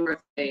totally worth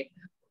it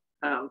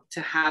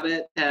to have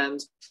it. And,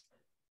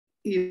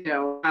 you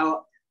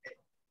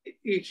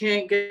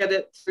can't get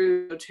it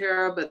through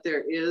doTERRA, but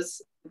there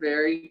is a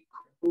very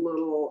cool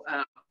little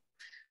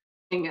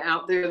thing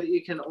out there that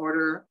you can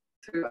order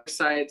through our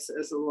sites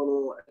as a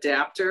little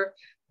adapter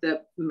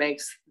that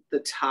makes the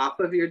top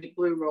of your Deep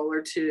Blue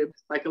roller tube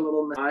like a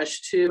little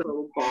massage tube,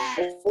 little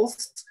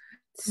balls.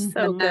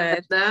 So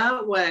good.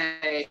 That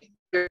way,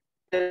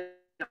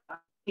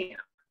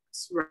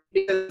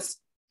 because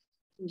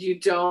you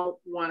don't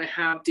want to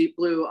have Deep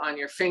Blue on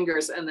your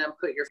fingers and then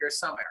put your finger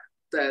somewhere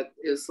that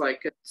is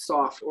like a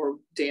soft or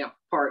damp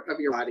part of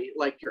your body,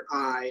 like your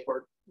eye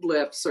or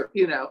lips, or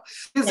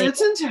because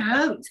it's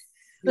intense,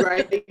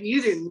 right?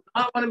 You do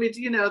not want to be,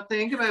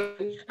 think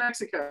about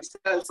Mexico.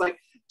 It's like,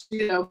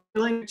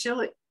 feeling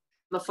chilly in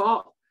the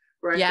fall,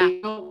 right? Yeah.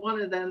 You don't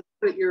want to then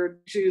put your,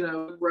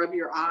 rub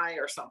your eye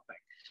or something.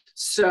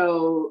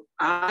 So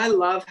I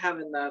love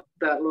having that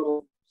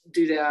little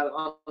doodad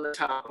on the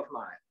top of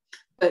mine.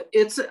 But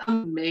it's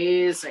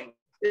amazing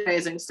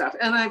stuff.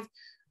 And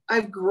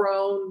I've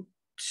grown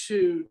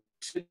to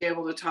be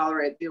able to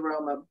tolerate the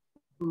aroma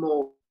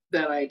more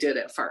than I did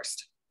at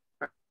first.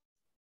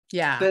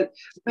 Yeah. But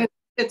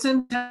it's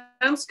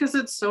intense because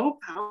it's so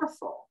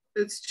powerful.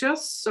 It's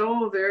just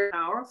so very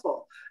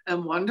powerful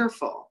and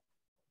wonderful.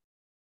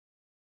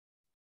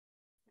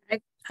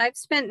 I've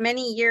spent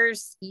many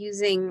years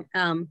using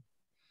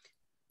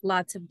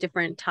lots of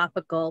different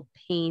topical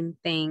pain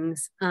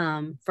things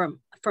from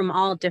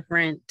all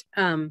different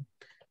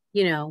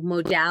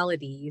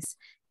modalities,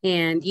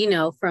 and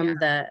from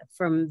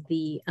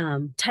the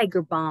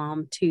tiger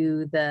balm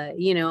to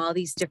the all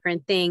these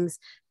different things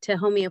to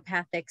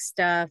homeopathic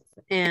stuff,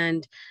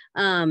 and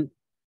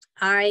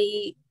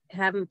I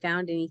haven't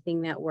found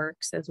anything that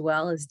works as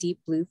well as Deep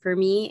Blue for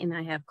me, and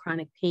I have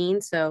chronic pain,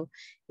 so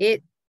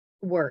it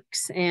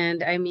works.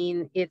 And I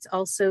mean, it's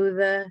also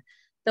the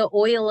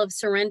oil of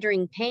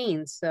surrendering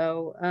pain,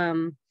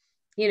 so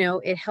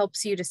it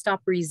helps you to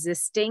stop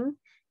resisting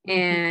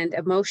and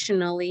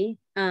emotionally,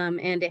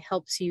 and it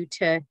helps you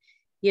to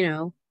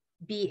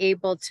be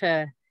able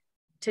to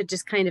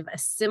just kind of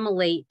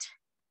assimilate,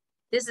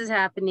 this is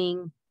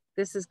happening,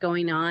 this is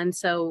going on.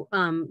 So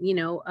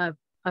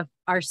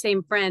our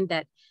same friend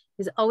that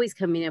is always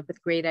coming up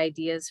with great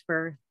ideas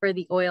for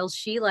the oils,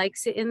 she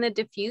likes it in the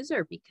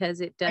diffuser because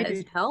it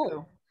does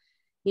help.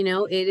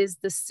 It is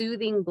the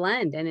soothing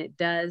blend, and it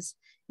does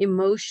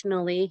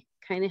emotionally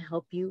kind of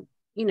help you,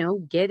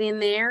 get in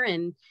there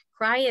and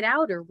cry it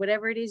out, or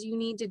whatever it is you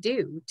need to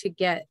do to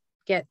get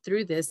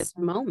through this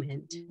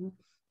moment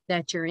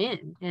that you're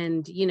in.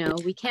 And,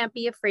 we can't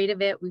be afraid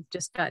of it. We've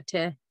just got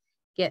to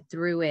get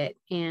through it.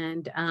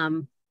 And,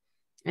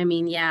 I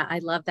mean, yeah, I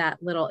love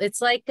that little,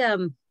 it's like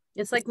little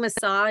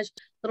massage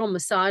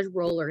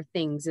roller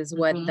things is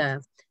what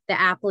the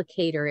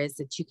applicator is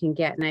that you can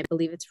get. And I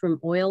believe it's from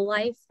Oil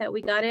Life that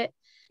we got it.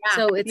 Yeah.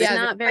 So it's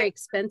not very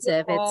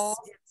expensive. It's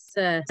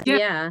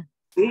 $4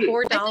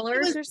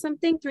 or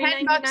something,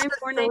 $3.99,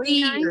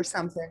 $4.99 or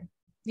something.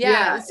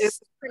 Yeah, it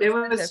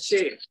was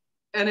cheap,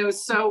 and it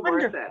was so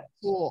worth it.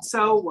 Cool.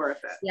 So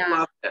worth it. Yeah.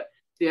 Loved it.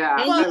 Yeah.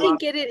 And you can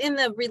get it in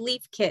the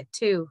relief kit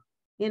too.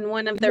 In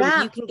one of the,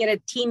 you can get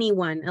a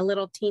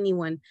little teeny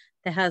one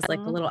that has like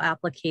a little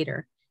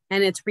applicator,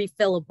 and it's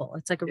refillable.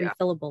 It's like a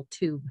refillable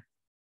tube.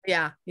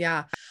 Yeah.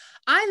 Yeah.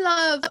 I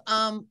love,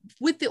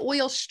 with the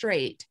oil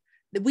straight,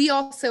 we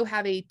also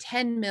have a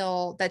 10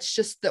 mil. That's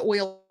just the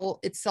oil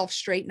itself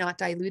straight, not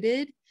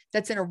diluted.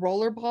 That's in a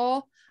roller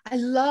ball. I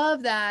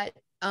love that.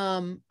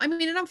 I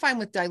mean, and I'm fine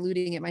with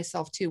diluting it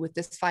myself too, with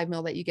this 5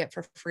 mil that you get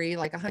for free,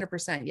 like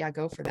 100%. Yeah,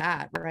 go for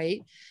that.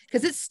 Right.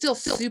 Because it's still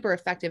super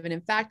effective. And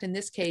in fact, in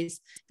this case,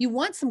 you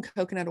want some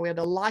coconut oil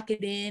to lock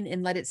it in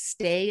and let it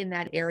stay in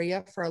that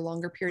area for a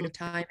longer period of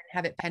time and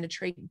have it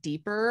penetrate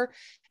deeper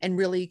and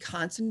really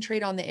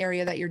concentrate on the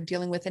area that you're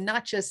dealing with, and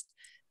not just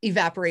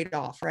evaporate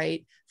off,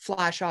 right?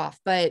 Flash off.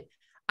 But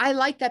I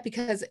like that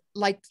because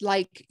like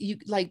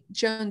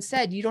Joan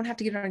said, you don't have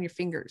to get it on your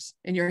fingers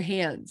and your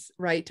hands,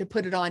 right? To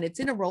put it on. It's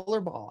in a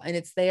roller ball and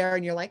it's there,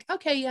 and you're like,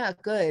 okay, yeah,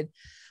 good.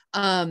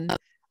 I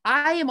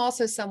am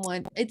also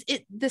someone,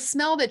 the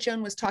smell that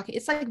Joan was talking,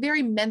 it's like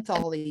very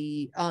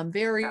mentholy,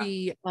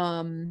 very,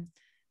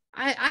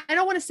 I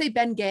don't want to say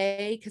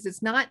Bengay, because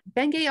it's not.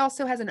 Bengay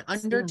also has an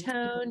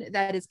undertone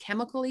that is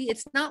chemically.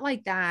 It's not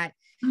like that,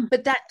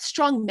 but that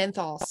strong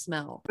menthol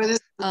smell. But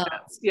it's,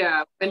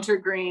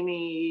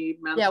 wintergreeny,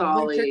 mentholy. Yeah,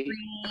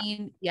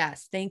 wintergreen.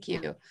 Yes, thank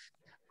you.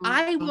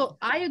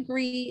 I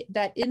agree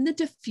that in the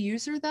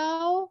diffuser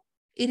though,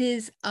 it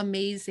is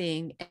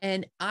amazing,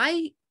 and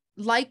I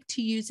like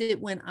to use it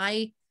when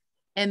I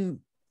am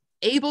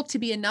able to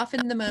be enough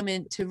in the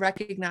moment to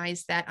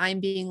recognize that I'm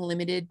being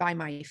limited by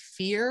my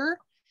fear.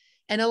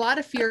 And a lot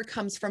of fear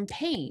comes from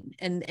pain.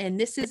 And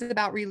this is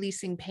about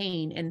releasing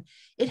pain. And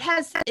it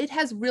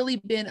has really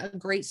been a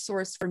great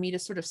source for me to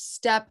sort of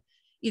step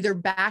either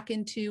back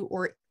into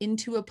or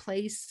into a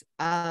place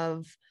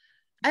of,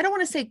 I don't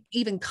want to say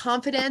even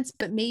confidence,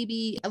 but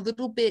maybe a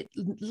little bit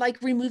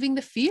like removing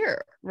the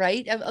fear,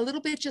 right? A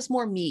little bit just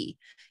more me.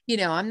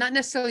 I'm not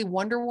necessarily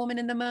Wonder Woman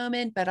in the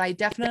moment, but I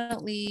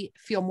definitely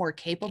feel more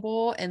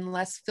capable and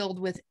less filled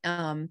with,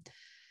 I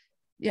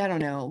don't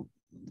know,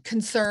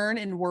 concern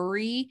and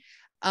worry.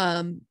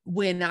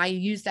 When I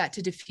use that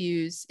to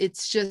diffuse, it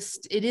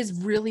is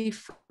really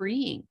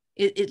freeing.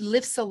 It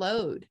lifts a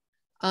load,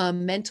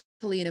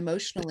 mentally and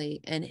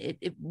emotionally. And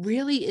it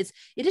really is,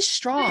 it is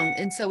strong.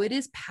 And so it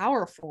is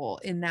powerful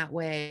in that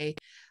way.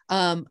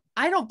 I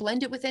don't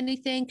blend it with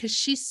anything because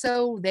she's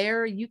so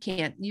there. You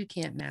can't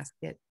mask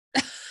it.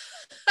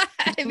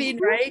 I mean,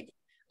 right?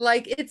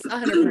 Like it's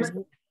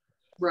 100%.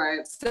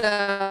 Right.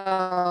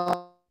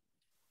 So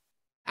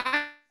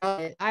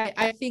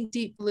I think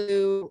Deep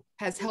Blue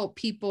has helped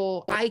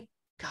people.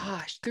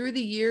 Through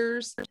the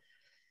years,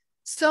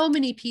 so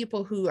many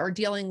people who are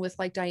dealing with,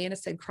 like Diana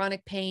said,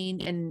 chronic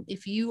pain. And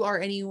if you are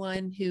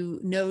anyone who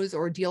knows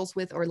or deals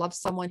with or loves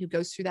someone who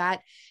goes through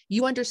that,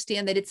 you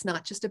understand that it's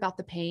not just about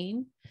the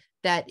pain,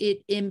 that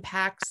it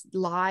impacts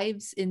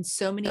lives in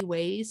so many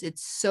ways.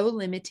 It's so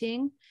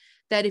limiting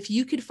that if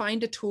you could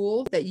find a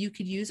tool that you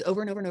could use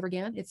over and over and over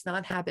again, it's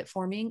not habit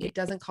forming. It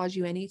doesn't cause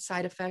you any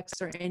side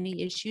effects or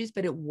any issues,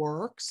 but it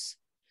works.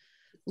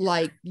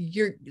 Like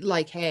you're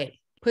like, hey,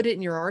 put it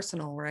in your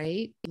arsenal,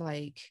 right?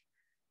 Like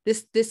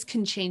this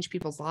can change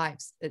people's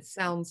lives. It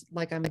sounds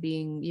like I'm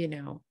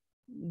being,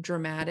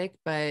 dramatic,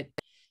 but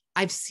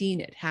I've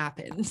seen it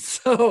happen.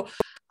 So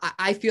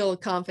I feel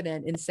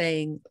confident in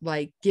saying,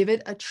 like, give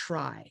it a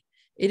try.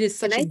 It is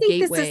such and a I think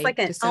gateway this is like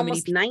an to so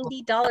almost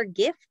 $90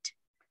 gift.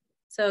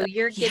 So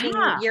you're getting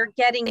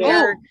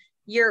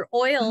your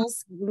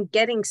oils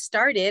getting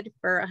started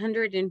for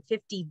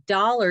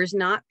 $150,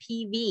 not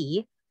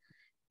PV,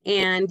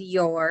 and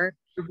your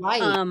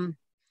right. and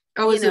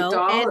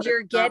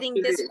you're getting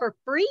this for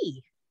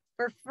free,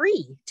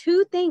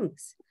 2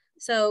 things.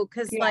 So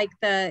because like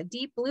the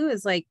deep blue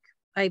is like,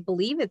 I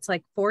believe it's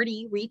like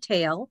 40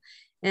 retail,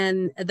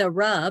 and the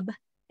rub,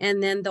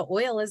 and then the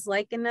oil is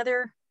like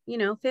another,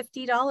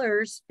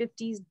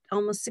 $50,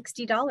 almost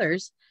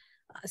 $60.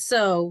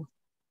 So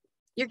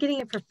you're getting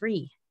it for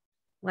free.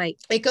 Like,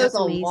 it goes a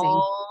amazing.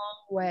 long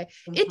way.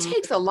 It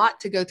takes a lot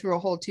to go through a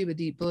whole tube of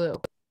deep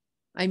blue.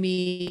 I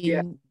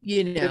mean,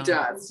 it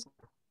does.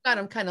 Got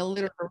them kind of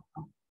literal,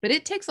 but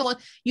it takes a long,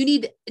 you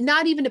need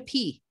not even a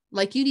pea.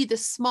 Like, you need the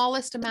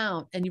smallest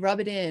amount and you rub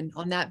it in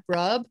on that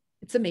rub.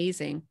 It's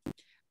amazing.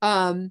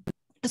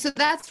 So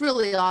that's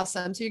really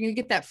awesome. So you're going to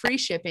get that free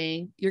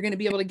shipping. You're going to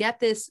be able to get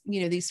this,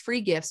 these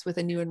free gifts with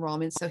a new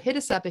enrollment. So hit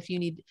us up if you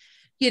need,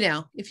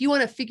 if you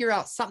want to figure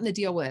out something to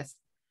deal with.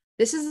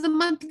 This is the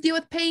month to deal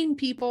with pain,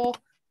 people,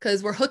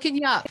 because we're hooking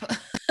you up.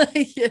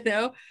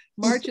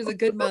 March is a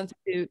good month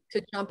to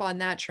jump on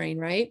that train,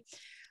 right?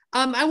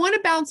 I want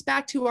to bounce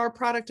back to our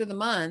product of the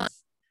month.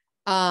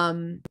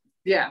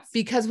 Yes.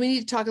 Because we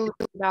need to talk a little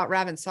bit about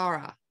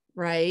Ravintsara,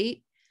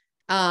 right?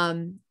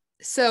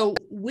 So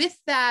with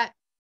that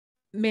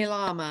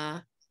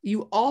Malama,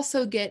 you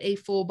also get a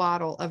full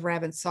bottle of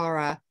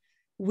Ravintsara,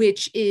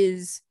 which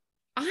is,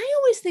 I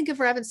always think of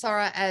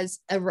Ravintsara as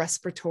a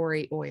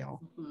respiratory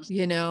oil.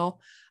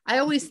 I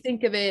always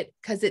think of it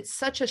because it's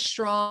such a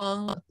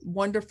strong,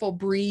 wonderful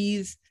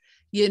breathe,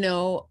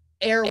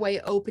 airway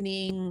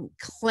opening,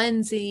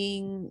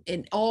 cleansing,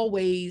 in all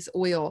ways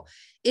oil.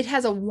 It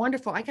has a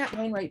wonderful, I got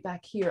mine right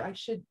back here. I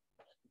should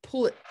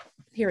pull it.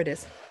 Here it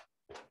is.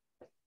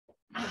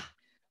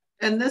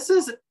 And this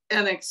is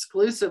an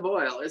exclusive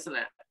oil, isn't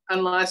it?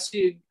 Unless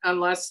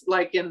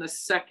like in the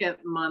second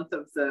month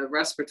of the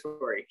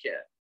respiratory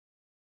kit.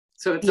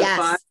 So it's a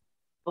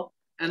 5,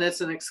 and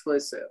it's an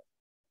exclusive.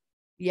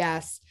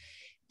 Yes.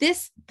 The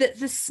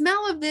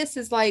smell of this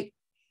is like,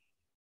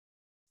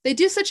 they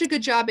do such a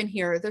good job in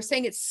here. They're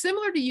saying it's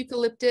similar to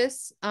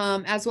eucalyptus,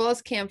 as well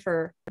as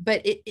camphor,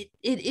 but it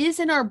is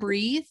in our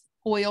Breathe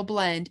oil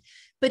blend,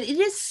 but it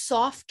is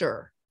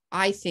softer,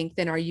 I think,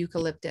 than our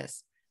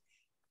eucalyptus.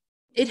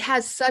 It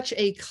has such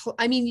a,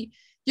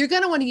 you're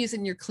going to want to use it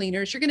in your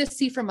cleaners. You're going to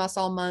see from us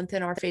all month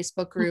in our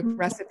Facebook group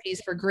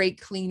recipes for great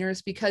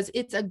cleaners, because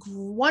it's a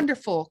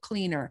wonderful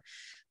cleaner.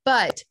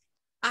 But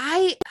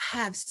I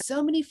have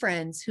so many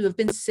friends who have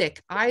been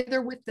sick,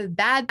 either with the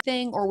bad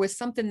thing or with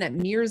something that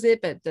mirrors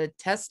it, but the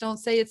tests don't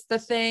say it's the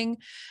thing.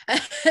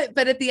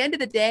 But at the end of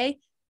the day,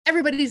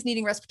 everybody's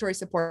needing respiratory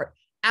support.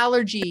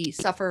 Allergy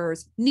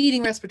sufferers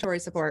needing respiratory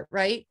support,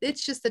 right?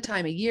 It's just the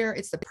time of year.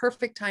 It's the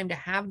perfect time to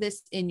have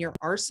this in your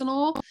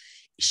arsenal.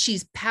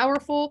 She's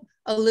powerful.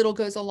 A little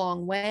goes a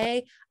long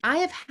way. I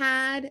have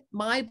had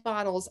my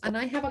bottles, and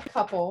I have a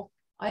couple.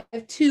 I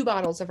have 2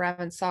 bottles of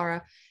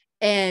Ravintsara,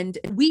 and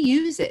we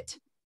use it.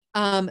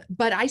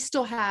 But I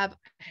still have,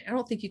 I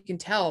don't think you can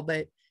tell,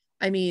 but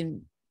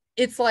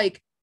it's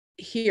like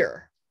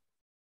here,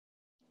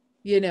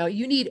 you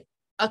need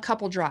a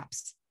couple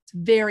drops. It's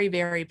very,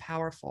 very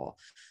powerful.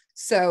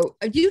 So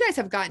you guys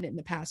have gotten it in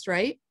the past,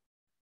 right?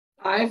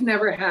 I've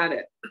never had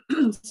it.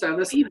 So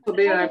this will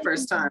be my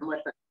first time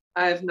with it.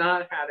 I have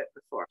not had it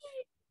before.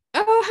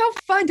 Oh, how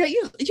fun.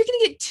 You're going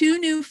to get 2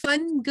 new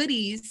fun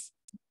goodies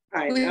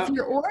with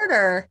your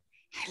order.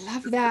 I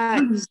love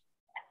that.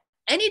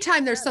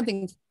 Anytime there's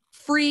something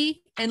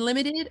free and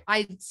limited,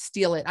 I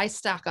steal it. I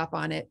stock up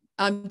on it.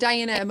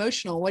 Diana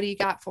Emotional, what do you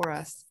got for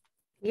us?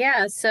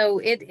 Yeah, so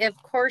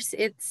of course,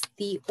 it's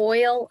the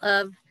oil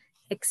of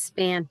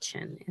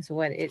expansion is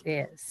what it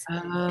is.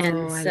 Oh,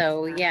 and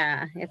so,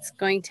 yeah, it's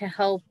going to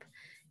help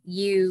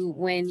you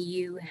when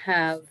you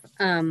have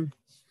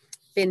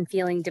been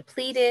feeling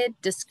depleted,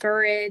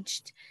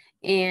 discouraged,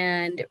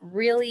 and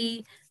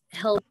really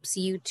helps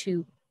you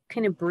to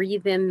kind of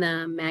breathe in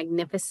the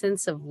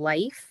magnificence of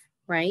life,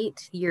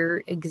 right?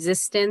 Your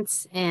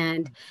existence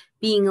and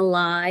being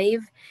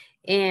alive.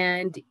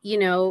 And,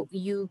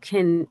 you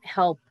can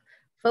help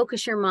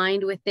focus your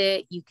mind with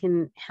it. You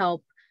can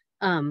help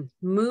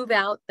move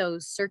out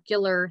those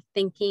circular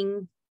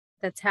thinking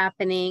that's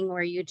happening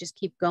where you just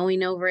keep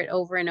going over it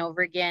over and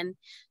over again.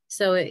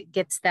 So it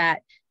gets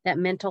that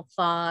mental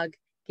fog,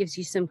 gives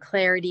you some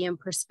clarity and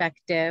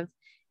perspective.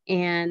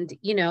 And,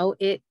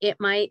 it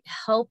might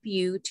help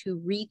you to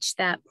reach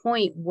that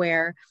point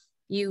where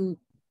you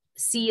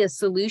see a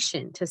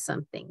solution to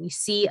something. You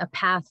see a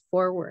path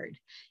forward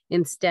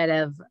instead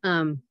of,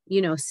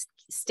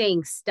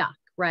 staying stuck,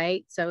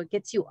 right? So it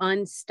gets you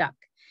unstuck.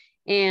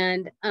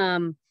 And,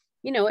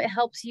 it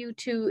helps you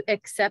to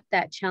accept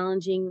that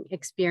challenging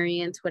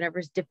experience,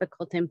 whatever's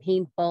difficult and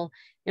painful,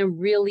 and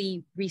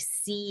really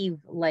receive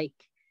like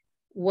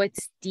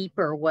what's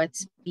deeper,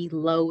 what's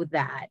below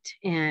that,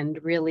 and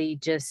really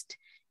just,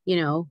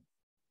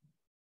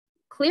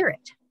 clear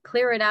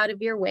it out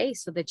of your way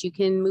so that you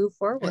can move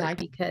forward,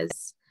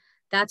 because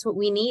that's what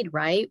we need,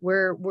 right?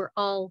 We're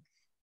all,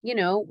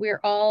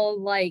 we're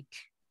all like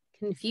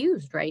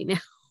confused right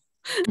now.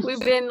 We've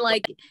been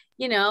like,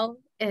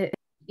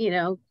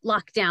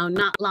 lockdown,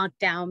 not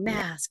lockdown,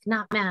 mask,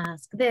 not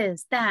mask,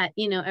 this, that,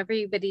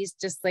 everybody's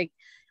just like,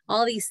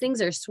 all these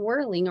things are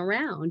swirling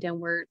around and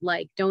we're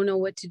like, don't know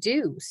what to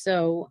do.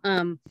 So,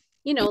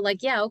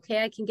 like, yeah,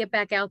 okay, I can get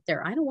back out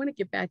there. I don't want to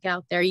get back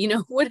out there,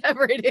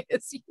 whatever it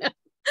is,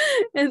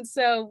 And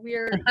so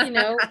we're,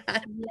 yeah,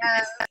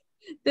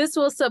 this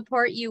will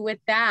support you with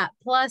that.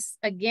 Plus,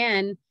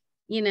 again,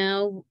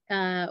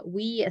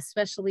 we,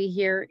 especially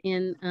here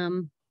in,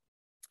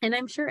 and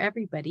I'm sure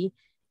everybody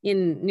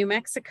in New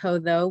Mexico,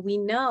 though, we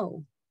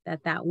know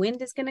that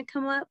wind is going to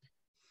come up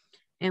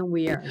and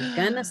we are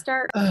going to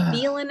start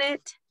feeling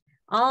it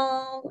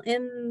all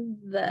in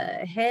the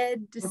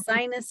head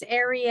sinus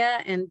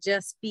area and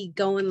just be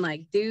going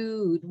like,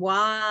 dude,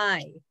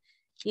 why?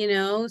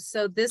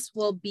 So this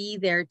will be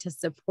there to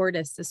support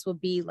us. This will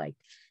be like,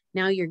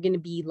 now you're going to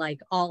be like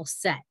all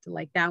set.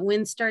 Like that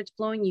wind starts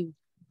blowing, you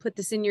put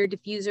this in your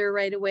diffuser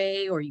right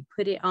away, or you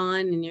put it on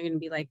and you're going to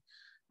be like,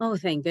 oh,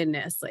 thank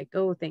goodness. Like,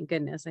 oh, thank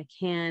goodness. I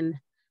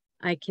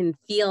can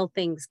feel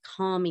things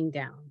calming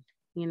down,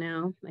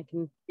 I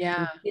can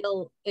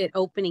feel it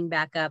opening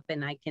back up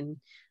and I can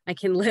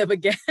live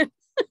again.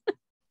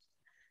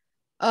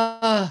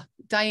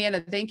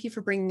 Diana, thank you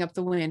for bringing up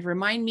the wind.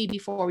 Remind me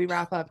before we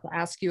wrap up to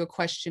ask you a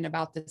question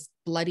about this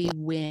bloody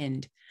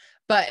wind.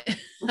 But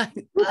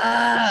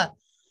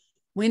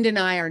wind and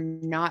I are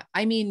not,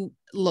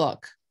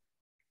 look,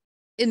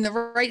 in the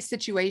right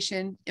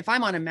situation, if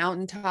I'm on a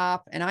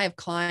mountaintop and I have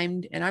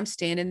climbed and I'm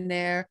standing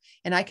there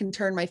and I can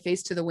turn my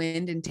face to the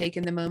wind and take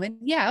in the moment,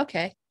 yeah,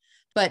 okay.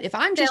 But if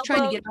I'm just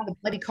trying to get out of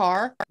the bloody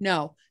car,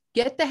 no,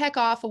 get the heck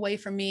off away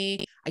from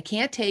me. I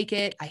can't take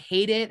it. I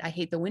hate it. I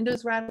hate the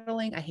windows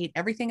rattling. I hate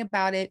everything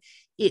about it.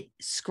 It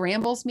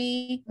scrambles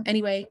me.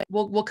 Anyway,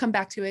 we'll come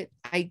back to it.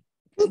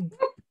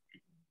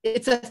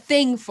 It's a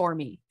thing for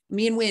me.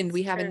 Me and wind,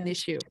 we have an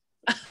issue.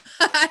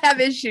 I have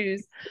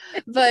issues,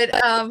 but,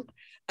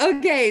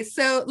 okay.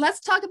 So let's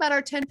talk about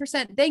our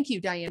 10%. Thank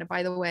you, Diana,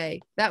 by the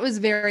way. That was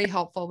very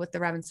helpful with the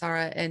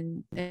Ravintsara.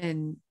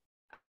 And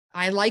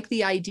I like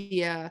the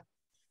idea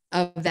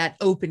of that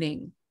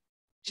opening,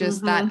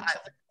 just that I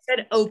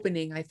said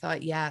opening. I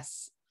thought,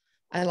 yes,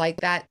 I like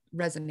that,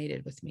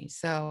 resonated with me.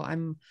 So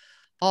I'm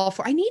all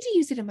for, I need to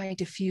use it in my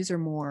diffuser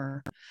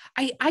more.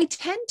 I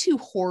tend to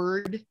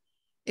hoard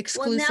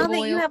exclusive oil. Now that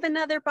oil. you have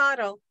another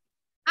bottle.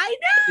 I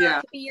know.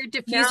 Yeah. Your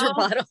diffuser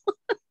bottle.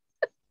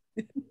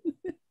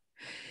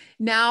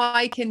 Now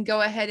I can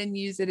go ahead and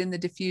use it in the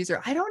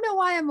diffuser. I don't know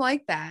why I'm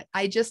like that.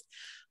 I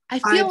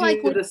feel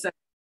like the same.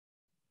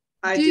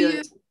 I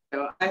do.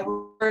 I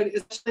heard,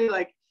 especially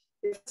like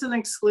if it's an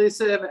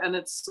exclusive and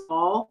it's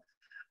small,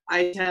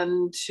 I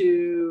tend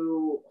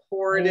to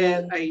hoard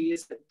it. I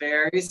use it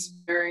very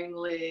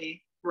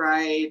sparingly,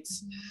 right?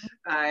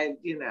 I,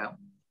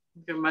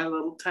 get my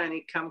little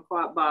tiny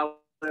kumquat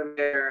bottle over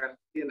there,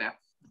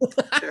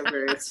 they're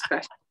very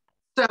special.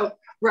 So,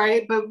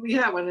 right. But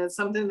yeah, when it's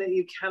something that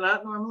you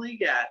cannot normally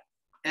get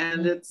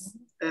and it's,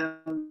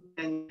 and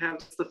you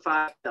have the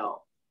 5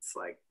 pill, it's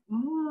like,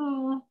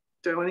 do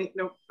I want to eat?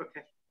 Nope.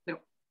 Okay.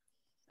 Nope.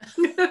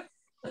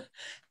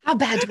 How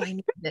bad do I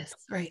need this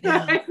right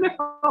now? I know,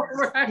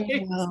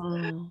 right?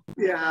 Oh.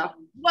 Yeah.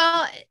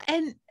 Well,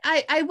 and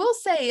I will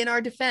say in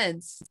our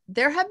defense,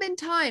 there have been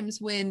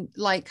times when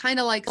kind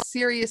of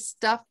serious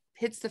stuff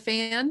hits the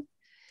fan,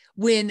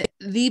 when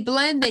the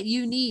blend that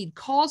you need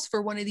calls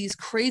for one of these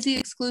crazy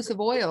exclusive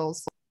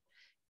oils.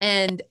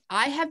 And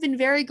I have been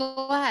very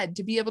glad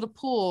to be able to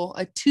pull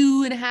a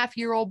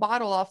 2.5-year-old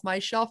bottle off my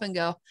shelf and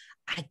go,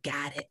 I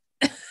got it.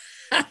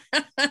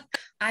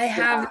 I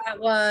have that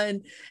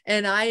one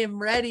and I am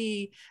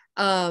ready.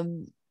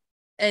 And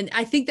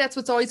I think that's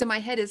what's always in my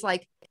head is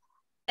like,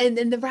 and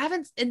the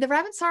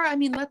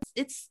Ravintsara,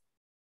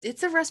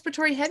 it's a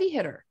respiratory heavy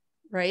hitter,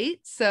 right?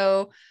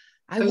 So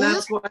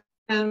that's why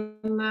in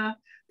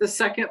the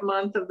second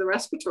month of the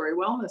respiratory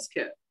wellness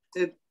kit,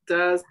 it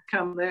does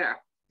come there.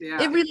 Yeah.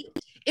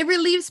 It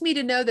relieves me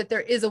to know that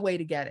there is a way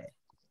to get it.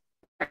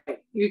 Right.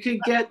 You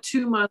could get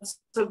 2 months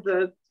of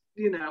the,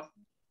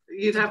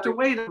 you'd have to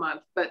wait a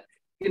month, but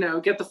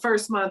get the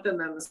first month and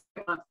then the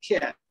second month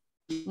kit,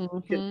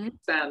 you can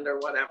spend or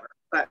whatever.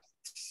 But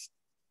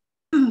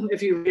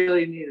if you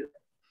really need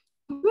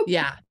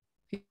it.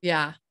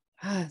 Yeah.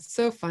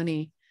 So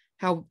funny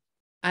how,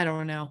 I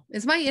don't know.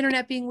 Is my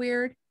internet being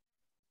weird?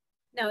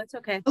 No, it's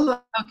okay.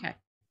 Okay.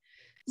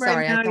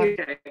 Sorry. Right now,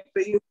 okay.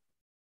 But you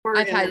were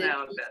in and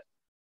out of it.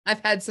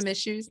 I've had some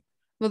issues.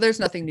 Well, there's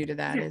nothing new to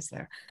that, is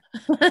there?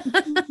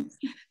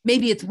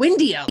 Maybe it's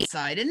windy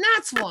outside and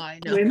that's why.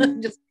 No,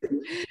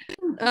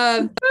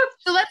 so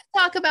let's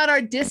talk about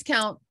our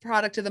discount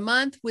product of the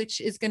month,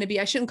 which is going to be,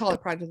 I shouldn't call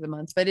it product of the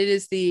month, but it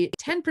is the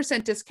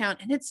 10%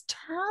 discount and it's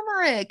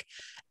turmeric.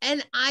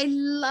 And I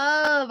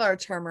love our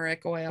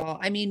turmeric oil.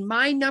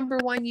 My number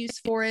one use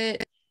for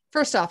it,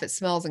 first off, it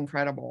smells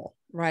incredible.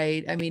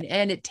 right? I mean,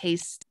 and it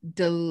tastes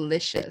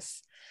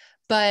delicious.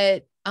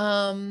 But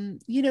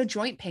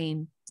joint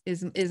pain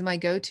is my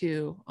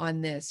go-to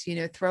on this,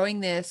 throwing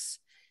this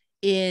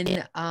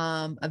in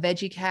a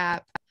veggie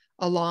cap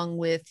along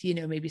with,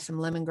 maybe some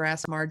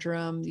lemongrass,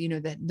 marjoram,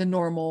 the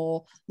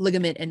normal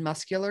ligament and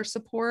muscular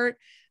support.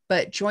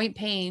 But joint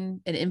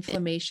pain and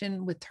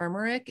inflammation with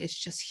turmeric is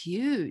just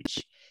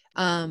huge.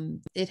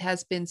 It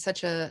has been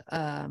such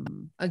a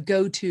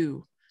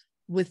go-to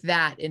with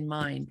that in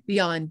mind,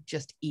 beyond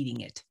just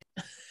eating it.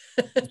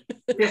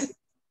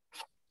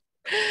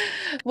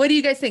 What do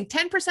you guys think?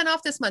 10%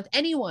 off this month.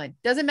 Anyone,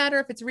 doesn't matter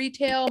if it's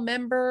retail,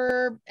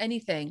 member,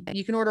 anything.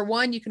 You can order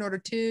 1, you can order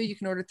 2, you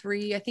can order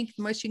 3. I think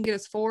the most you can get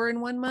is 4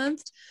 in 1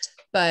 month.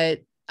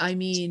 But I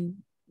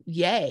mean,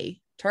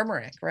 yay,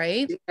 turmeric,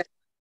 right?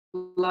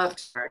 Love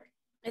turmeric.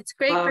 It's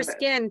great for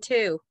skin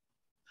too.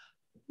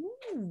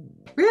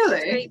 Really?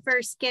 It's great for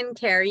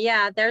skincare.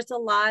 Yeah, there's a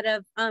lot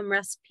of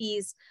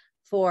recipes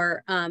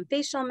for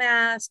facial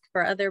mask,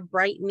 for other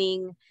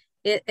brightening.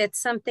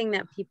 It's something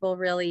that people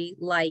really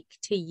like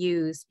to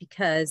use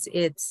because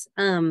it's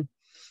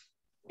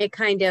it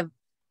kind of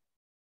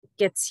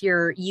gets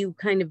you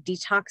kind of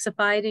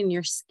detoxified in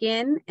your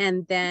skin,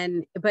 and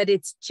then but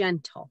it's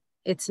gentle.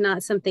 It's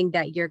not something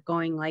that you're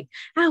going like,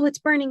 oh, it's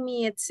burning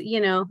me, it's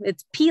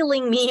it's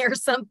peeling me or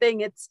something.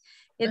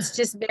 It's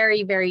just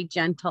very, very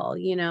gentle.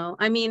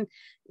 I mean,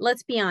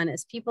 let's be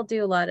honest, people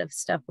do a lot of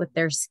stuff with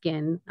their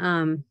skin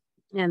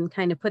and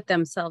kind of put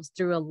themselves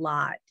through a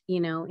lot,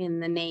 in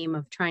the name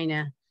of trying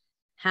to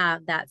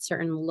have that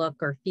certain look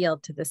or feel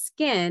to the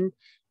skin.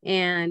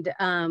 And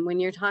when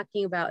you're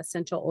talking about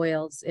essential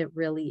oils, it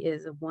really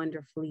is a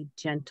wonderfully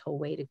gentle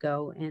way to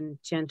go and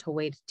gentle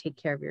way to take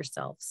care of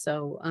yourself.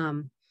 So,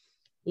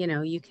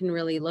 you can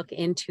really look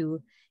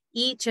into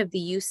each of the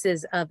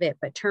uses of it,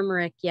 but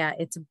turmeric, yeah,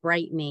 it's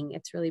brightening.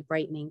 It's really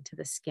brightening to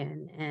the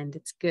skin, and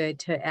it's good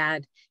to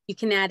add. You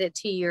can add it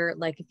to your,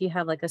 like, if you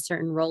have like a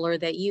certain roller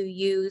that you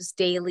use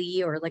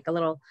daily or like a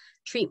little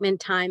treatment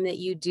time that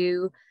you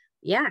do.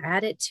 Yeah.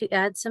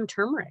 Add some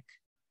turmeric.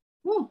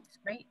 It's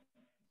great.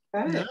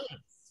 Nice.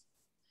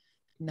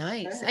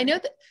 Nice. I know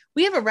that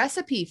we have a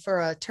recipe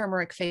for a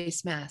turmeric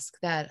face mask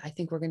that I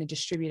think we're going to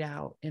distribute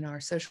out in our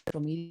social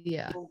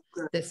media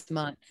this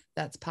month.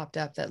 That's popped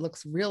up. That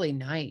looks really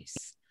nice.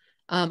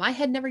 I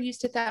had never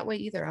used it that way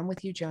either. I'm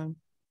with you, Joan.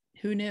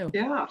 Who knew?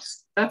 Yeah,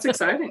 that's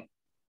exciting.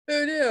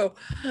 Who knew?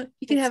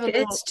 You can have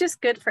it's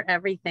just good for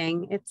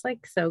everything. It's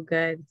like so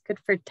good. It's good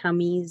for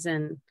tummies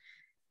and,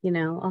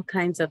 all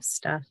kinds of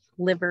stuff.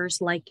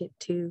 Livers like it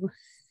too.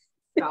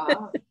 Yeah.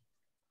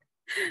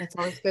 That's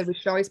always good. We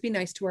should always be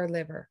nice to our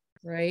liver,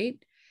 right?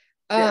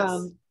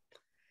 Yes.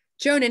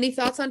 Joan, any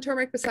thoughts on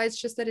turmeric besides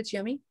just that it's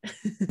yummy?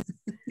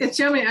 It's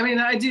yummy. I mean,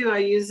 I do. I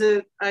use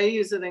it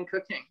in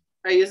cooking.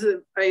 I use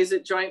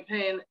it joint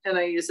pain, and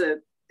I use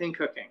it in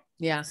cooking.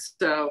 Yeah.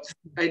 So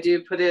I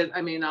do put it.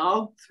 I mean,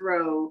 I'll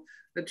throw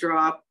a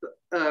drop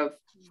of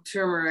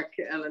turmeric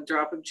and a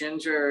drop of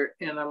ginger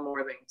in a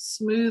morning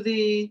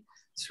smoothie.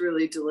 It's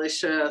really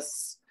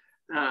delicious.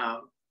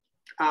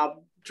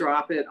 I'll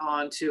drop it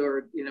onto,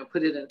 or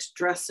put it into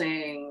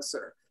dressings,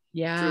 or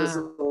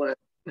drizzle it,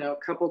 a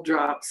couple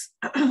drops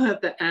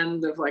at the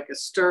end of like a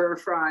stir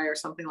fry or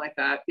something like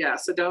that. Yeah,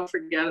 so don't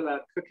forget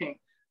about cooking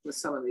with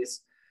some of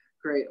these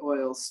great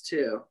oils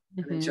too,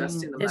 and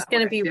adjusting them. There's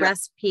going to be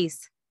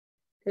recipes.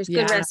 There's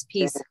good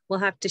recipes. We'll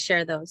have to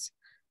share those.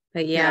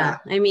 But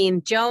I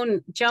mean,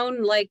 Joan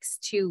likes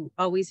to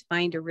always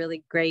find a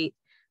really great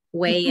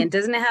way, and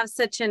doesn't it have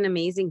such an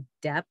amazing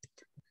depth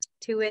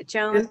to it,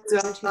 Joan? It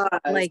does.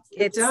 Like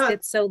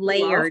it's so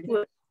layered.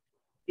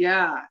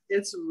 Yeah,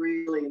 it's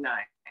really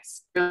nice.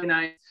 Really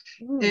nice.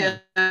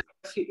 And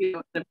if in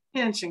a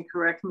pinch, and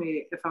correct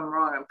me if I'm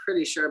wrong, I'm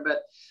pretty sure,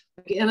 but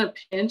in a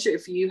pinch,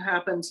 if you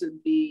happen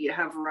to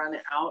have run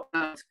out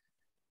of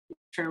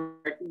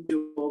turmeric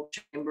dual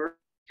chamber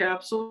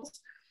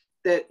capsules,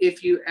 that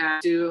if you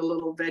do a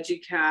little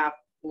veggie cap,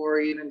 or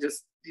even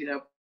just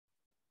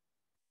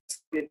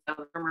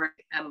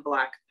turmeric and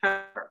black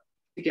pepper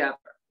together,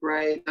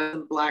 right?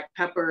 Black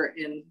pepper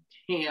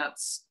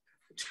enhance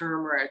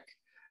turmeric,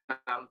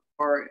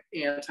 or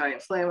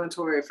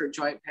anti-inflammatory for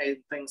joint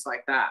pain, things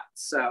like that.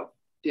 So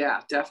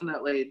yeah,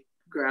 definitely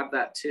grab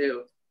that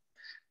too.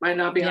 Might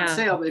not be on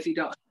sale, but if you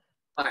don't have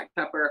black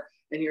pepper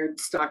and you're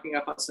stocking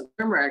up on some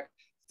turmeric,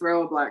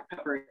 throw a black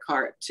pepper in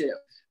cart too,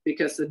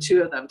 because the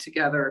two of them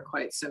together are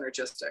quite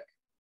synergistic.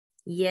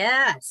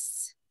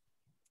 Yes.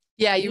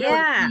 Yeah,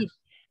 really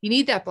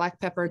need that black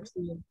pepper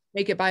to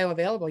make it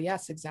bioavailable.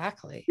 Yes,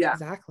 exactly. Yeah.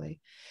 Exactly.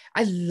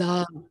 I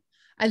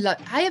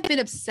have been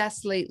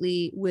obsessed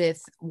lately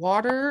with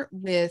water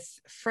with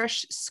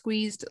fresh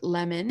squeezed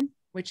lemon,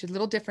 which is a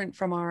little different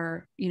from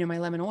our, my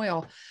lemon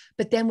oil,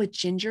 but then with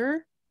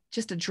ginger,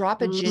 just a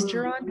drop of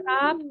ginger on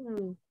top.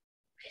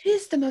 It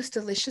is the most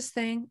delicious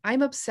thing.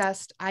 I'm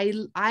obsessed.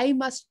 I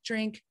must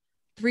drink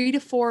 3 to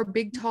 4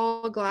 big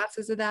tall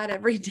glasses of that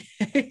every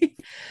day,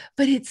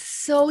 but it's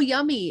so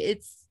yummy.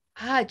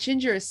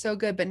 Ginger is so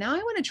good. But now I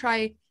want to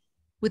try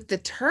with the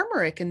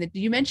turmeric and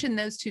you mentioned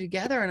those two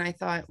together. And I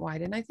thought, why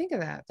didn't I think of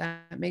that?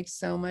 That makes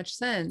so much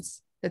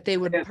sense that they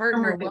would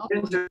partner well.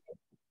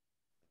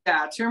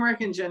 Yeah,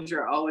 turmeric and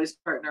ginger always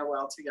partner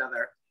well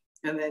together.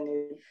 And then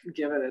you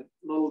give it a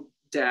little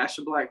dash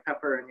of black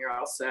pepper and you're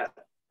all set.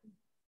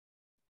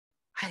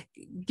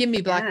 Give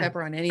me black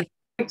pepper on anything.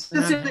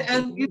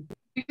 And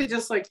you could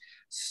just like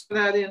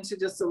stir that into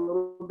just a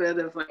little bit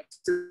of like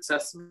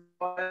sesame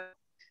oil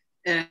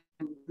and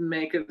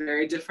make a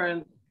very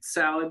different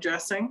salad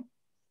dressing.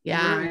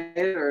 Yeah. Right?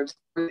 Or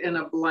in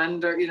a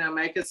blender, you know,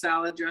 make a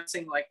salad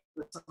dressing like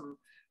with some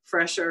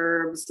fresh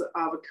herbs,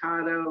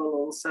 avocado, a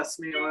little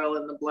sesame oil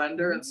in the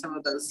blender and some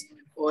of those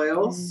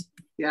oils.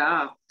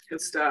 Yeah,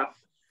 good stuff.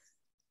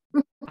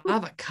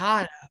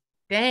 Avocado.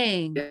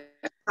 Dang.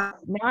 Yeah.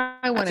 Now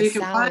I want a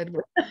salad.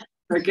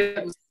 They're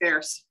getting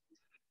scarce.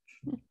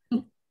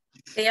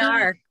 They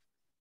are.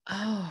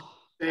 Oh.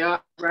 They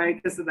are, right?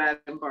 Because of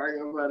that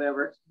embargo,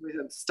 whatever. We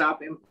had to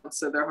stop imports,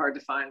 so they're hard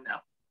to find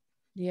now.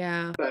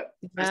 Yeah. But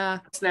yeah.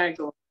 I snagged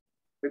one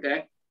every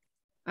day.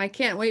 I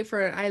can't wait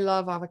for it. I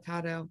love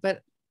avocado,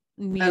 but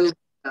me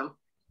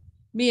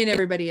and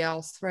everybody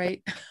else,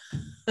 right?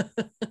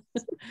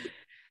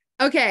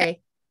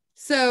 Okay.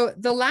 So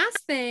the last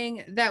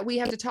thing that we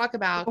have to talk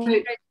about.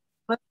 Wait,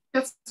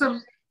 let's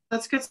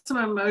get some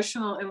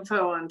emotional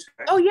info on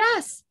Turmeric. Oh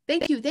yes.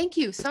 Thank you. Thank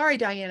you. Sorry,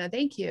 Diana.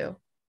 Thank you.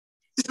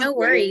 No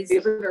worries.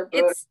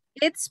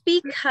 It's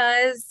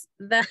because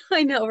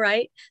I know,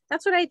 right?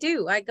 That's what I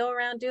do. I go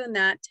around doing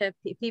that to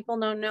people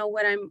don't know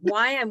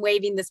why I'm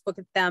waving this book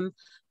at them,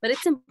 but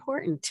it's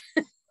important.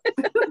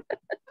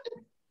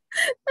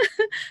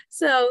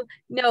 So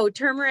no,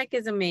 turmeric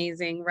is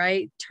amazing,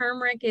 right?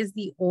 Turmeric is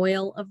the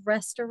oil of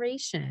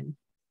restoration.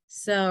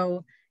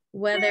 So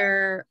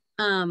whether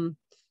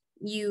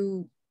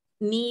you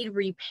need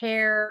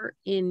repair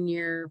in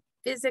your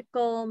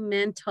physical,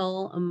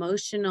 mental,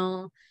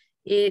 emotional,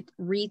 it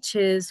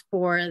reaches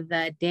for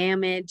the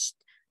damaged,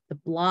 the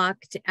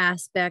blocked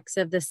aspects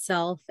of the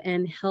self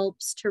and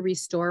helps to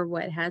restore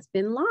what has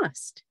been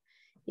lost.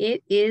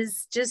 It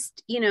is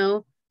just,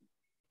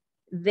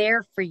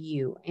 there for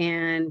you.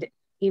 And,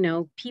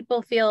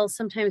 people feel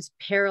sometimes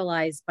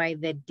paralyzed by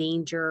the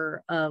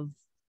danger of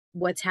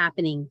what's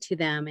happening to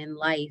them in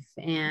life.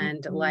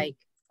 And like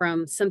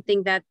from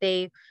something that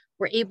they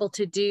were able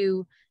to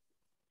do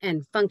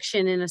and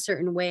function in a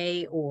certain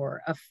way,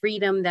 or a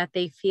freedom that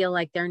they feel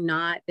like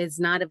is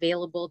not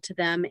available to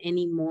them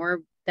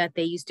anymore, that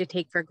they used to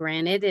take for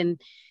granted.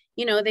 And,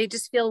 they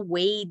just feel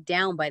weighed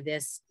down by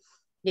this.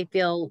 They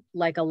feel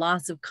like a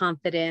loss of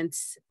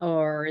confidence,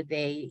 or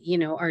they,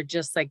 are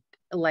just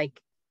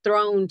like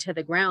thrown to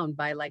the ground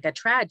by like a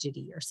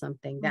tragedy or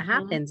something that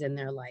happens in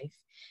their life.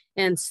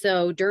 And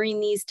so during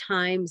these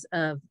times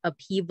of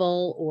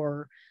upheaval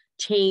or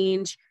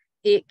change,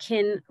 it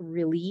can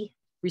really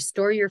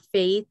restore your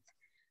faith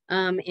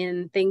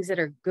in things that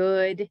are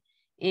good,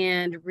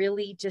 and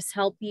really just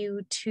help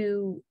you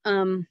to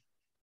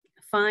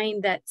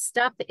find that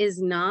stuff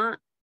is not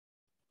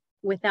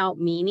without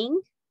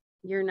meaning.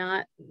 You're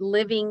not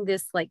living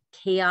this like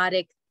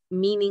chaotic,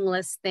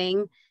 meaningless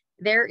thing.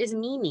 There is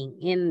meaning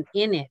in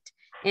it,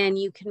 and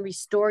you can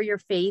restore your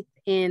faith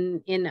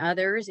in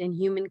others, in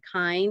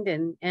humankind,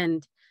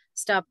 and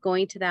stop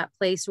going to that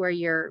place where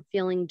you're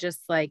feeling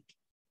just like,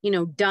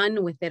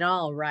 done with it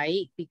all,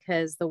 right?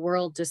 Because the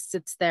world just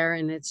sits there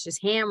and it's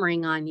just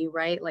hammering on you,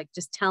 right? Like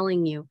just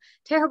telling you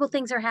terrible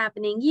things are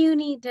happening. You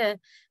need to,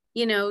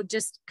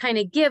 just kind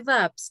of give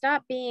up,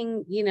 stop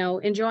being,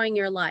 enjoying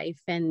your life.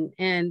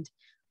 And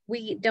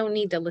we don't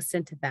need to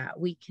listen to that.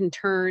 We can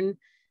turn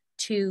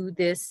to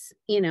this,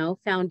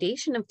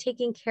 foundation of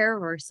taking care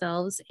of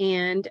ourselves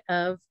and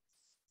of,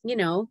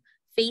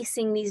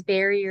 facing these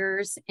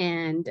barriers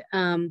and,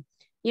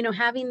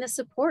 having the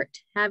support,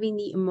 having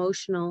the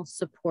emotional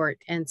support.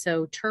 And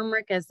so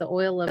turmeric as the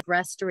oil of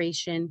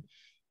restoration,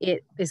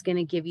 it is going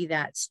to give you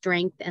that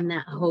strength and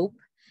that hope.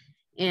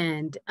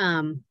 And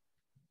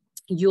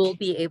you'll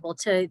be able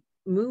to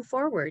move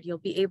forward. You'll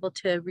be able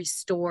to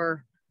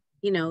restore,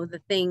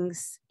 the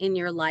things in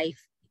your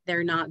life.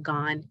 They're not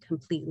gone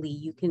completely.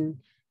 You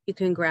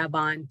can grab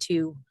on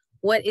to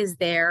what is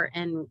there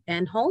and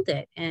hold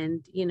it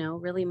and,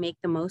 really make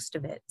the most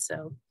of it.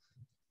 So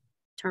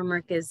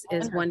turmeric is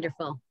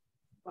wonderful.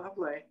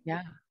 Lovely.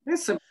 Yeah.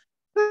 There's some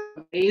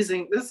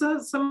amazing,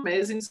 some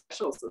amazing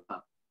specials.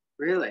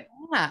 Really.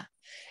 Yeah.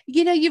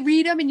 You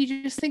read them and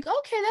you just think,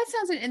 okay, that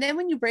sounds it. And then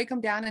when you break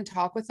them down and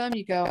talk with them,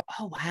 you go,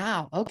 oh,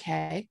 wow.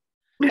 Okay.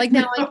 Like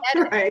now I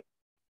get it. Right.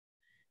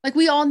 Like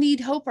we all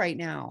need hope right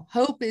now.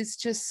 Hope is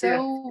just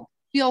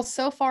feels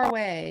so far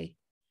away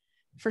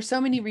for so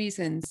many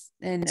reasons.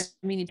 And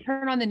I mean, you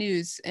turn on the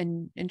news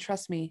and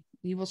trust me,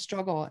 you will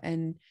struggle.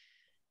 And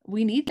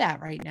we need that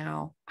right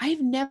now. I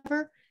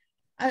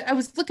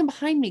was looking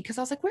behind me because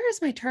I was like, where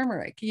is my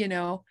turmeric?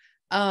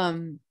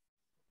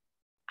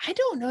 I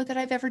don't know that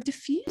I've ever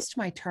diffused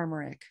my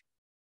turmeric.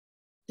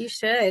 You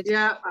should.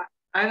 Yeah.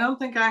 I don't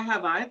think I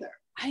have either.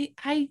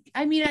 I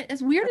mean,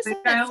 as weird as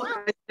that sounds,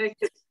 I take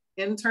it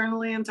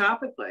internally and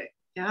topically.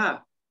 Yeah.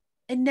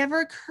 it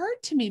never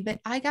occurred to me, but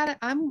I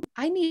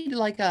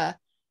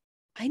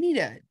need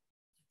a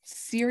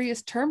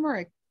serious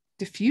turmeric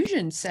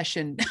diffusion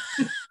session.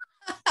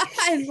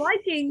 I'm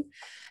liking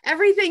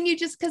everything you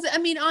just, because I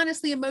mean,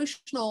 honestly,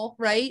 emotional,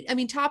 right? I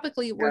mean,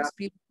 topically it works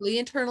beautifully,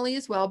 internally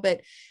as well,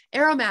 but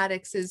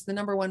aromatics is the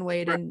number one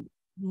way to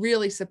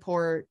really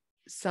support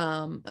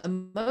some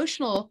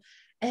emotional.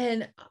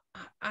 And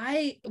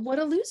what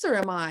a loser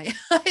am I?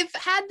 I've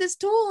had this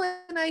tool,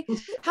 and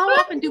how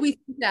often do we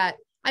think that?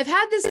 I've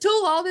had this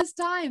tool all this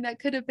time that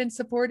could have been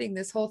supporting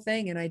this whole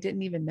thing, and I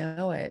didn't even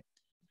know it.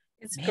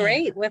 It's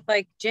great with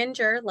like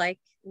ginger,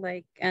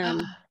 she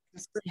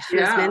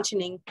was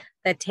mentioning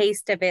the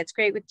taste of it. It's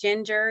great with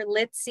ginger.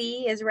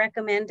 Litsi is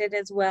recommended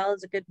as well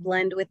as a good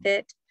blend with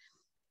it.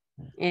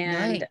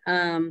 And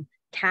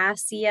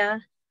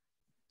cassia,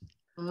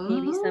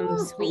 maybe some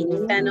sweet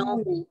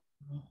fennel.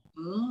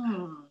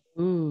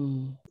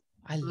 Ooh,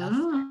 I love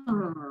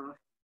that.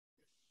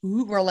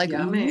 Ooh, we're like,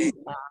 yummy.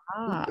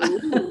 I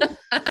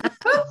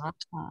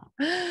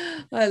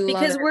love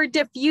because we're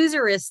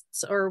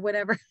diffuserists or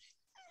whatever.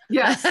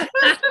 Yes.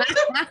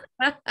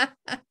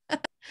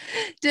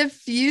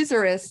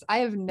 Diffuserist. I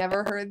have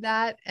never heard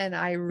that, and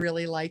I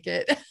really like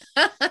it.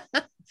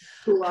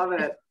 Love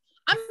it.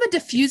 I'm a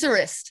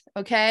diffuserist.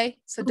 Okay.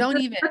 So don't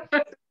even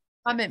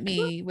come at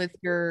me with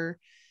your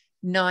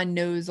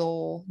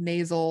nasal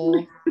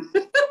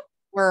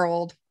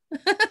world.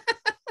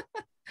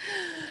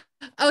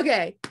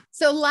 Okay.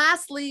 So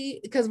lastly,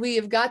 because we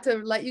have got to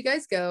let you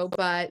guys go,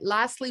 but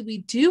lastly, we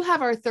do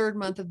have our third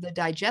month of the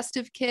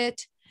digestive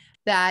kit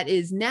that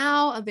is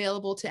now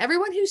available to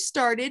everyone who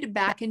started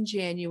back in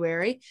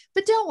January.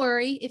 But don't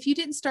worry, if you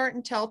didn't start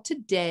until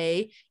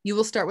today, you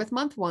will start with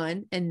month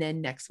 1, and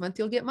then next month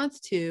you'll get month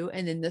 2,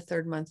 and then the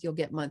third month you'll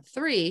get month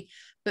 3.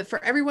 But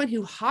for everyone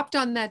who hopped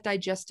on that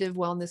digestive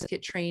wellness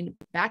kit train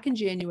back in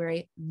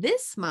January,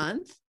 this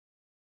month,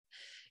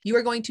 you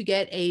are going to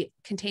get a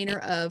container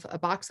of a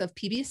box of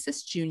PB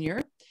Assist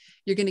Junior.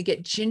 You're going to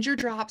get ginger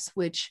drops,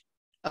 which,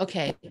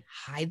 okay,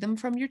 hide them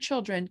from your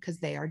children because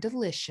they are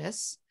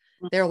delicious.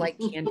 They're like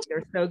candy,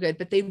 they're so good,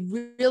 but they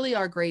really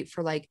are great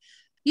for like,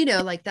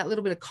 like that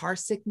little bit of car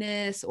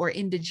sickness or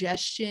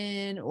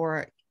indigestion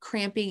or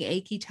cramping,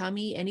 achy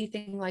tummy,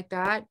 anything like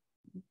that.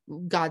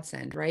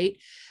 Godsend, right?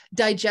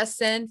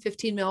 DigestSend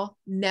 15 mil,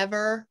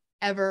 never,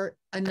 ever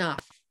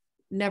enough.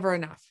 Never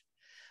enough.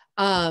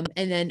 And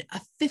then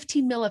a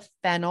 15 mil of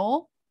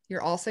fennel.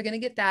 You're also going to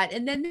get that.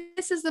 And then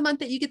this is the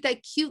month that you get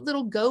that cute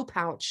little go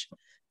pouch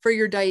for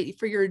your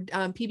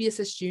PB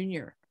Assist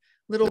Junior.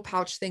 Little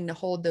pouch thing to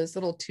hold those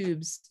little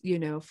tubes,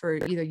 for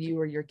either you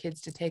or your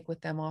kids to take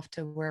with them off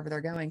to wherever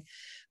they're going.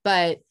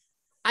 But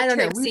I don't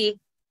know.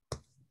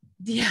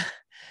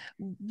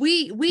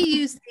 We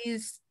use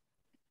these,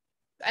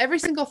 every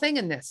single thing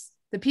in this,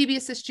 the PB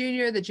Assist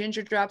Junior, the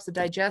ginger drops, the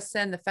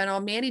DigestSend, the fennel.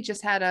 Manny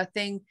just had a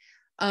thing,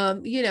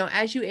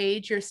 as you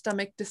age, your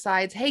stomach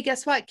decides, hey,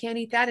 guess what? Can't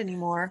eat that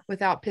anymore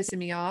without pissing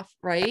me off.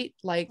 Right.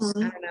 Like,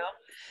 I don't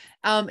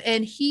know.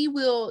 And he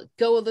will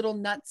go a little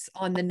nuts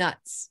on the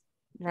nuts.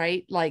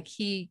 Right? Like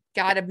he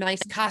got a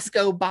nice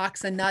Costco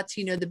box of nuts,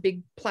 the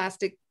big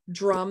plastic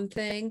drum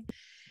thing,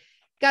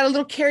 got a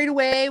little carried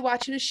away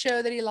watching a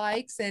show that he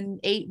likes and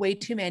ate way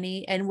too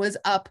many and was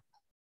up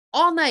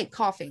all night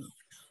coughing.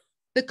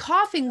 The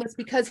coughing was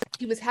because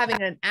he was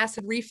having an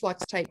acid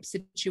reflux type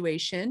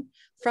situation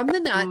from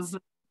the nuts,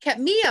 kept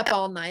me up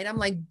all night. I'm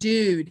like,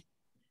 dude,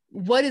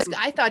 I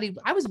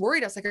was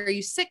worried. I was like, are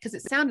you sick? Cause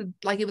it sounded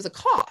like it was a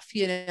cough,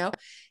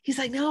 He's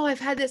like, no, I've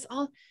had this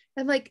all.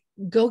 I'm like,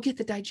 go get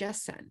the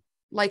DigestSend.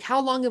 Like, how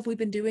long have we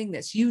been doing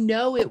this?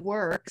 It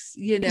works,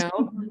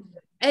 and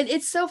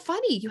it's so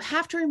funny. You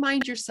have to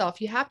remind yourself,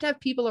 you have to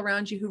have people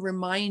around you who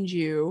remind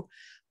you,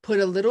 put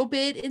a little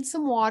bit in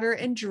some water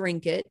and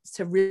drink it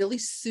to really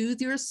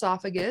soothe your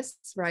esophagus,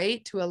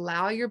 right? To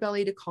allow your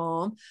belly to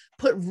calm,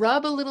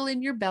 rub a little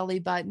in your belly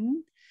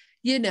button,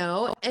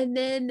 and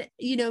then,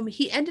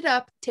 he ended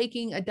up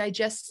taking a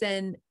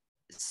DigestSend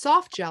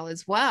soft gel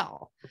as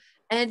well.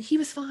 And he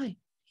was fine.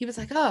 He was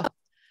like, oh,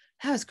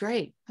 that was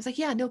great. I was like,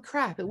 yeah, no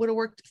crap. It would have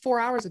worked 4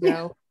 hours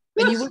ago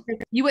and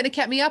you wouldn't have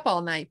kept me up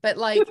all night. But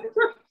like,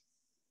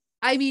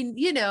 I mean,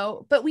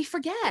 but we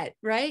forget,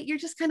 right? You're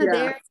just kind of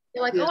there.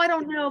 You're like, oh, I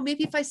don't know.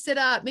 Maybe if I sit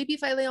up, maybe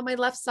if I lay on my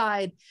left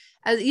side,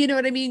 you know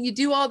what I mean? You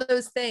do all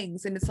those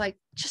things and it's like,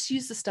 just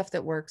use the stuff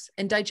that works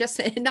and digest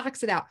it and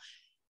knocks it out.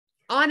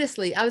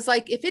 Honestly, I was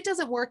like, if it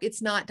doesn't work,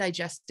 it's not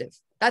digestive.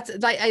 That's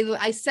like,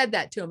 I said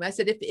that to him. I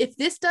said, if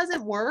this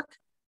doesn't work,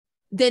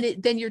 then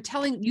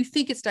you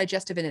think it's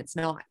digestive and it's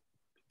not.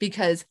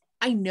 Because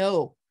I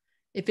know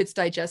if it's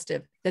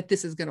digestive that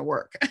this is going to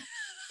work.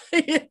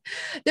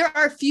 There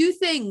are few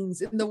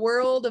things in the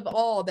world of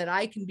all that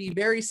I can be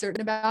very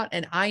certain about.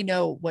 And I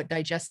know what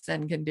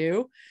DigestSend can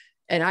do.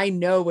 And I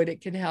know what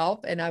it can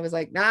help. And I was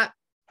like, nah,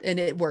 and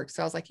it worked.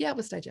 So I was like, yeah, it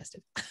was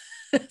digestive.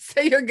 So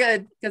you're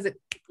good because it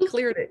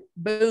cleared it.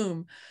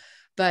 Boom.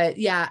 But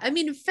yeah, I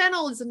mean,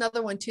 fennel is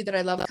another one too that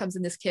I love that comes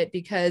in this kit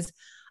because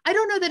I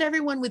don't know that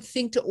everyone would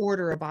think to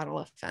order a bottle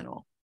of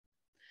fennel.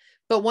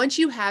 But once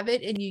you have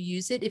it and you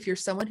use it, if you're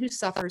someone who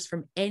suffers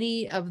from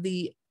any of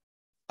the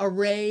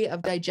array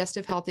of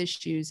digestive health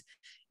issues,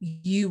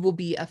 you will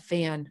be a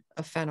fan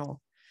of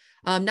fennel.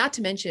 Not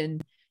to mention,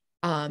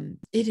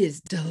 it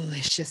is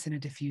delicious in a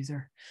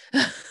diffuser.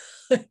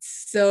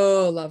 It's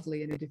so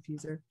lovely in a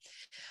diffuser.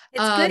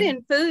 It's good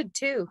in food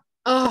too.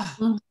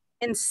 Oh,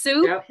 in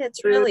soup, yep.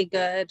 It's really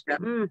good.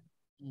 Yep.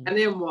 And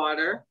in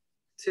water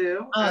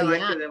too. Oh, I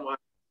like it in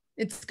water.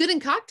 It's good in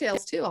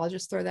cocktails too. I'll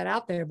just throw that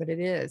out there, but it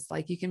is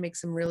like, you can make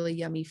some really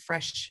yummy,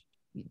 fresh,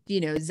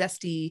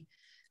 zesty,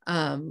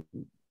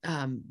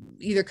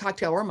 either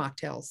cocktail or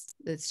mocktails.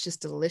 It's just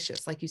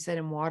delicious. Like you said,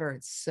 in water,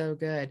 it's so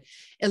good.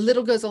 A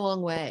little goes a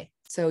long way.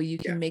 So you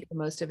can make the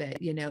most of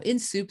it, in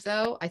soup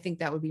though. I think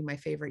that would be my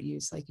favorite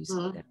use. Like you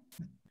said.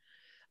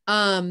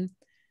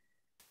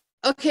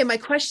 Okay. My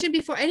question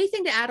before,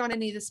 anything to add on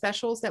any of the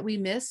specials that we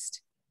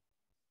missed?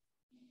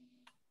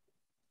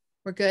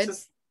 We're good.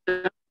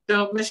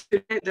 Don't miss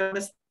the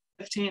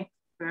 15th.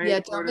 Right?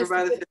 Yeah. Don't miss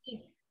the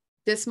 15th.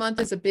 This month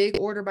is a big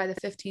order by the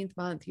 15th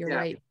month. You're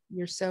right.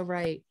 You're so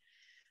right.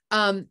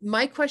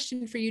 My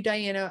question for you,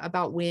 Diana,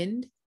 about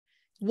wind,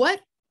 what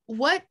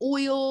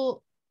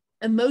oil,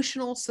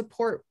 emotional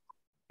support,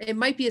 it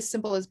might be as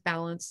simple as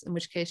balance, in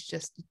which case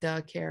just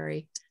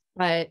Kari,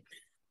 but,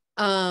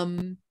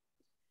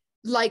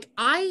 like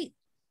I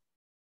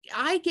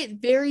get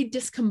very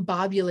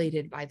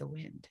discombobulated by the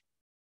wind.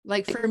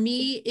 Like for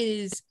me, it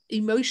is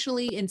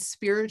emotionally and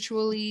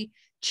spiritually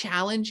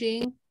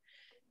challenging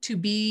to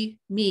be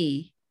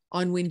me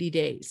on windy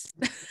days.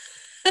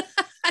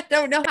 I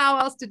don't know how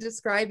else to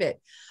describe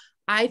it.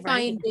 I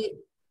find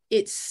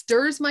it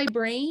stirs my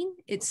brain.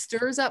 It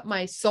stirs up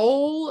my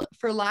soul,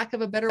 for lack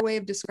of a better way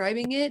of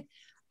describing it.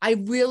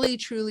 I really,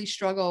 truly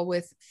struggle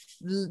with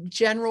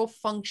general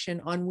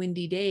function on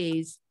windy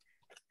days.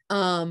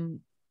 And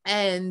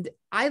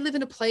I live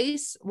in a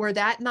place where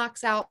that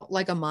knocks out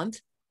like a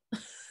month.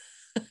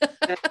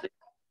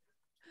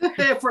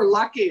 If we're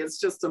lucky, it's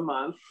just a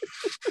month.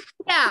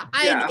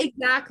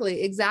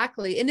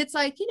 Exactly. And it's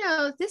like,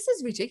 this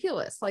is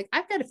ridiculous. Like,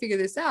 I've got to figure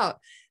this out.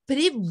 But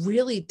it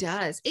really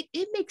does.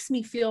 It makes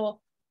me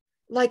feel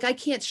like I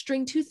can't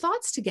string two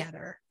thoughts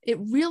together. It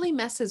really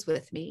messes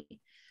with me.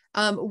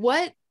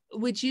 What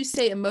would you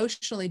say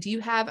emotionally? Do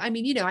you have, I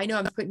know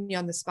I'm putting you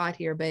on the spot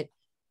here, but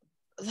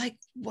like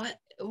what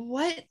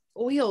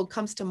oil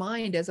comes to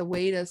mind as a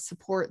way to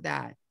support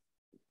that?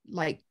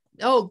 Like,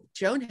 oh,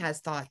 Joan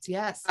has thoughts.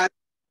 Yes.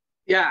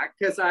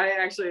 Because I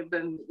actually have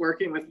been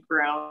working with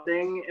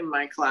grounding in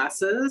my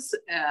classes,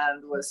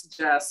 and was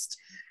just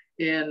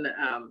in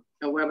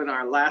a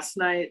webinar last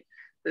night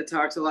that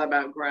talks a lot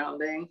about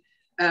grounding.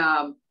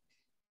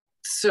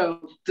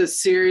 So the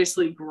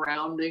seriously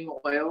grounding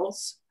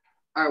oils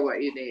are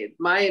what you need.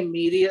 My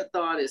immediate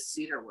thought is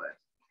cedarwood.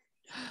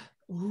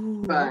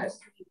 Ooh. But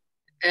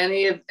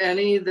any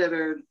that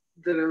are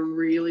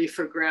really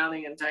for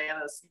grounding, and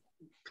Diana's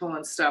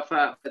pulling stuff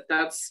up,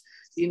 but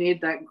you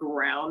need that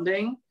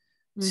grounding.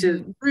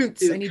 To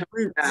roots. I need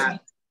roots.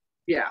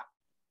 Yeah.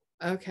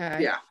 Okay.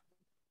 Yeah.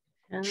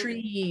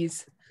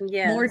 Trees.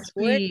 Yeah. More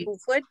trees.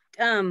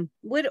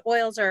 Wood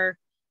oils are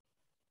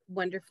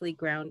wonderfully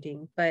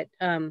grounding, but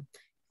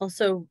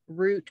also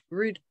root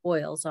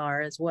oils are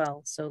as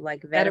well. So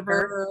like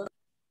vetiver.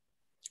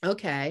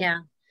 Okay. Yeah.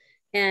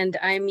 And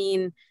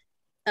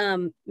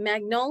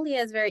magnolia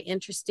is very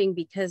interesting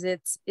because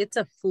it's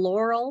a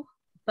floral,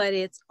 but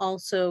it's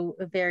also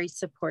very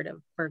supportive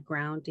for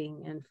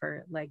grounding and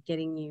for like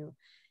getting you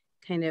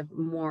kind of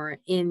more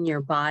in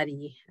your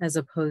body, as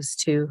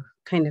opposed to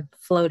kind of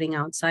floating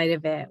outside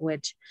of it,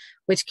 which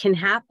can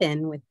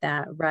happen with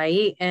that,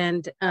 right?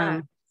 And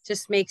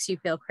just makes you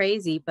feel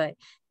crazy. But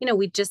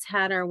we just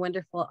had our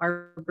wonderful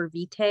arbor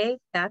vitae.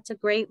 That's a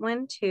great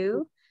one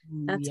too.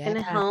 That's going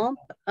to help.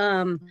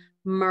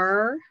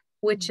 Myrrh,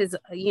 which is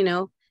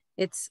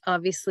it's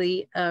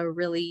obviously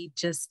really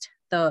just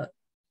the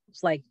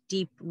like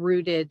deep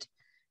rooted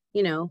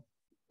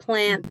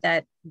plant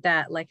that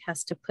like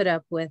has to put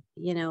up with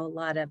a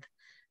lot of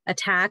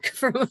attack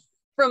from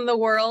the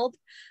world,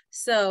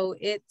 so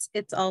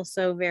it's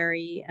also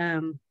very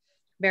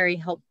very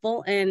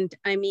helpful. And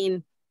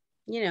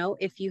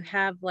if you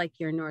have like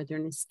your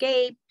northern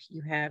escape,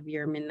 you have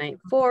your midnight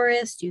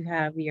forest, you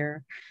have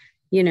your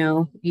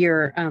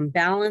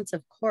balance,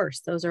 of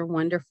course, those are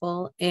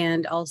wonderful.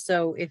 And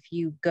also if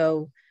you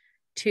go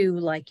to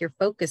like your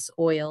focus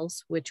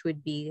oils, which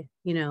would be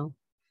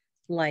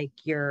like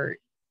your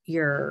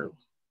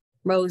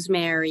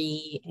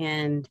rosemary,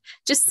 and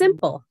just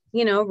simple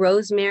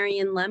rosemary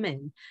and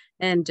lemon,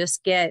 and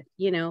just get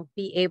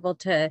be able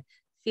to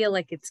feel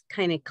like it's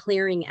kind of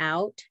clearing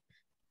out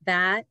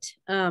that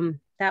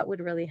would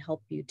really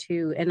help you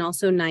too. And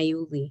also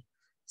niuli.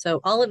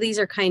 So all of these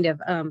are kind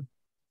of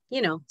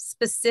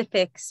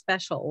specific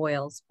special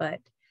oils,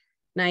 but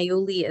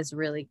niuli is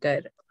really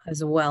good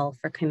as well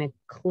for kind of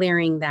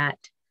clearing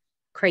that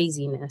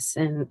craziness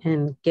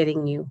and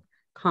getting you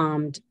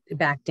calmed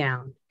back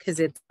down, because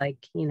it's like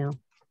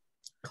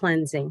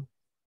cleansing.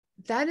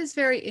 That is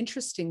very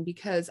interesting,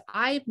 because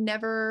I've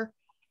never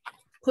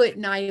put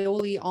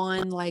Nioli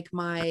on like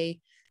my,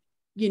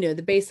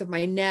 the base of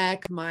my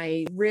neck,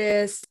 my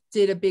wrist,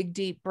 did a big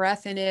deep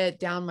breath in it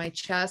down my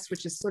chest,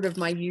 which is sort of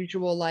my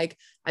usual, like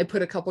I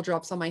put a couple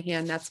drops on my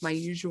hand. That's my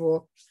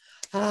usual,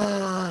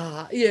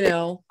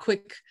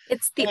 quick.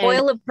 It's the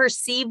oil of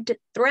perceived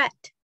threat.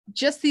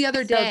 Just the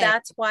other day. So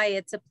that's why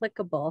it's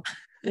applicable.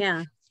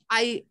 Yeah.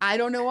 I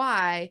don't know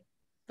why,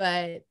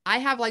 but I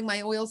have like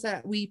my oils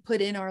that we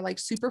put in our like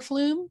super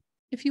flume,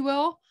 if you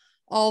will,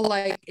 all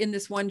like in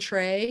this one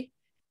tray.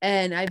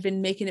 And I've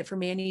been making it for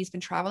Manny. He's been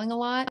traveling a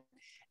lot.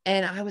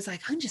 And I was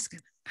like,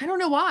 I don't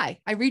know why.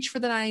 I reached for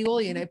the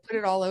Nioli and I put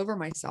it all over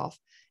myself.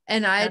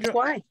 And that's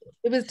why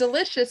it was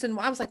delicious. And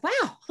I was like,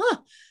 wow,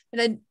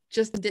 And I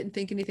just didn't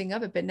think anything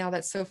of it. But now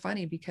that's so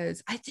funny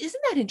because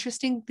isn't that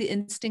interesting? The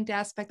instinct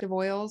aspect of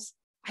oils.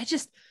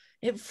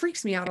 It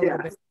freaks me out a little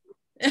bit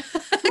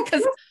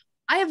because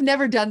I have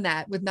never done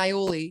that with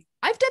Nioli.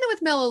 I've done it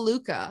with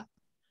Melaleuca.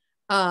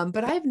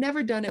 But I've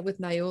never done it with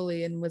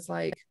Nioli and was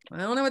like, I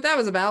don't know what that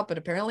was about, but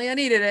apparently I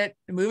needed it.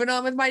 I'm moving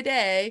on with my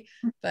day.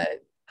 But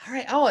all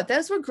right. Oh,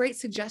 those were great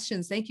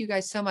suggestions. Thank you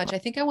guys so much. I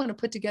think I want to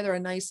put together a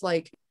nice,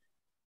 like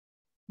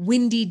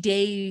windy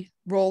day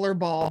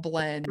rollerball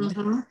blend.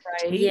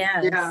 Right.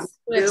 Yes. Yeah.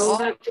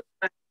 Build up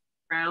a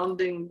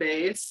grounding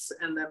base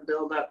and then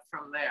build up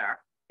from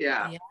there.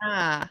 Yeah.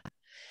 Yeah.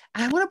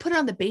 I want to put it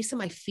on the base of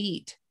my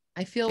feet.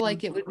 I feel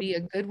like it would be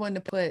a good one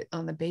to put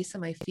on the base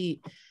of my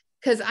feet.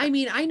 Because I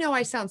know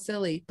I sound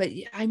silly, but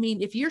I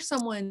mean, if you're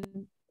someone,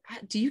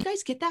 do you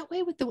guys get that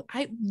way with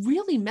it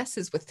really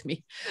messes with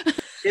me.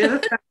 Yeah,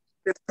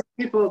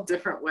 people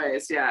different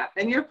ways. Yeah.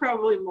 And you're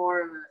probably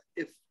more,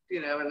 if,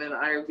 in an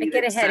Ayurvedic I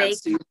get a headache.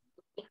 sense,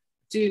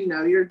 do you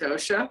know your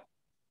dosha?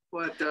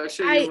 What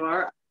dosha you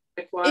are?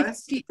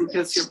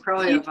 Because you're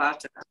probably a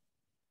Vata.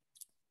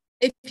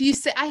 If you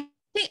say, I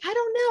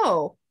don't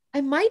know.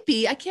 I might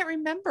be. I can't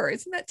remember.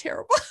 Isn't that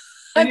terrible?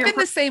 I've been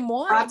the same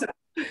one.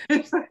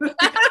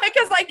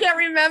 Because I can't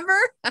remember.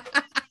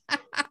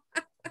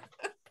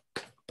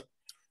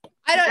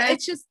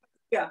 It's just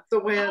the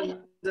wind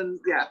and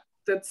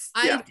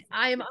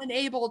I'm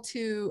unable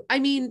to. I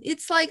mean,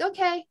 it's like,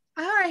 okay,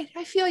 all right,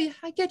 I feel you,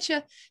 I get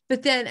you.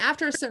 But then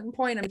after a certain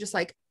point, I'm just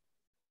like,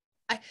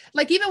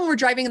 even when we're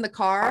driving in the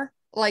car,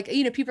 like,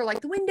 people are like,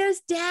 the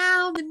windows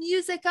down, the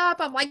music up.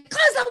 I'm like,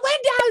 close the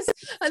windows.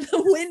 And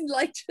the wind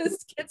like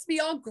just gets me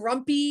all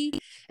grumpy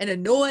and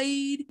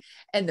annoyed.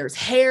 And there's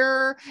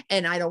hair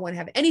and I don't want to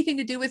have anything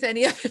to do with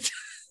any of it.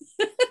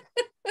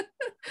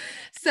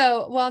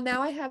 So, well,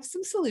 now I have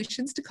some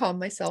solutions to calm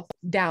myself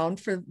down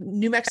for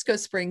New Mexico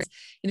Springs.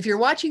 And if you're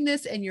watching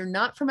this and you're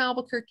not from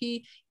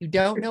Albuquerque, you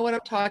don't know what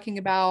I'm talking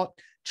about.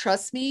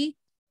 Trust me,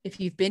 if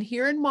you've been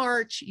here in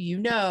March,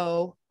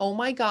 oh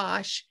my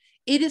gosh,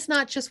 it is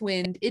not just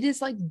wind. It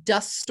is like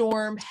dust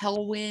storm,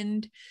 hell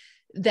wind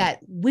that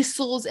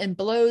whistles and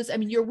blows. I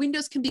mean, your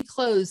windows can be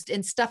closed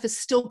and stuff is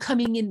still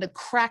coming in the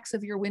cracks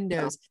of your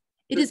windows.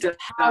 It is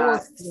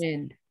powerful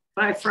wind.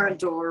 My front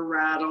door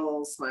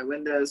rattles, my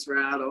windows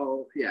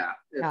rattle. Yeah,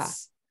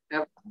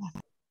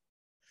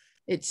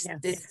 it's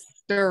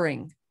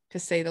stirring, to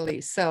say the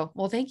least. So,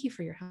 well, thank you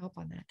for your help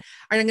on that. All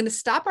right, I'm going to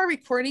stop our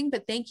recording,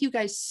 but thank you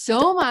guys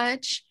so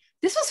much.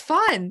 This was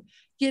fun.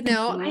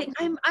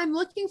 I'm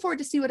looking forward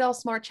to see what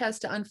else March has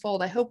to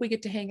unfold. I hope we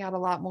get to hang out a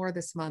lot more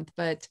this month,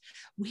 but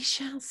we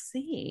shall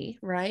see,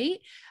 right?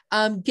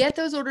 Get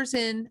those orders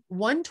in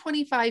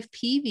 125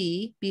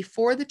 PV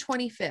before the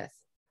 25th.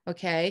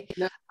 Okay.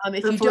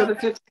 If you don't, the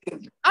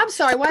 15th. I'm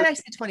sorry. Why did I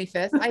say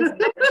 25th? I said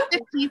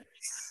 15th.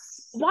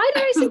 Why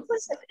did I say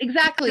 25th?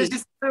 Exactly.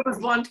 It was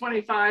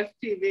 125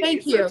 PV.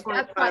 Thank you.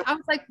 That's fine. I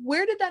was like,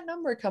 where did that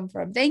number come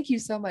from? Thank you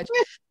so much.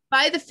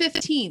 By the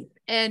 15th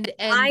and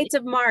Ides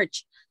of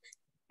March.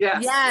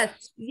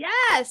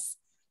 Yes.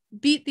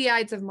 Beat the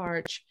Ides of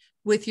March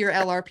with your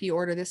LRP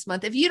order this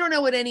month. If you don't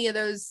know what any of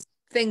those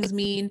things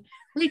mean,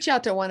 reach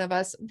out to one of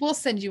us. We'll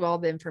send you all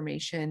the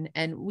information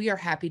and we are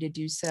happy to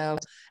do so.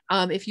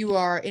 If you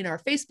are in our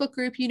Facebook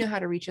group, you know how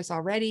to reach us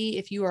already.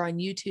 If you are on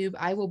YouTube,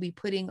 I will be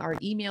putting our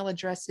email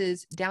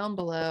addresses down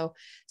below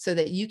so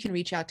that you can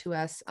reach out to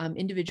us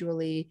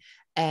individually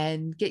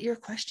and get your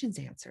questions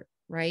answered.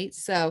 Right.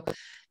 So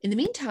in the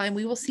meantime,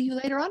 we will see you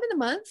later on in the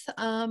month.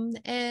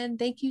 And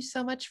thank you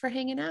so much for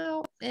hanging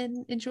out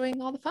and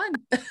enjoying all the fun.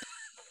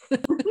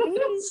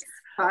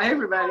 Bye,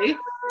 everybody. Bye.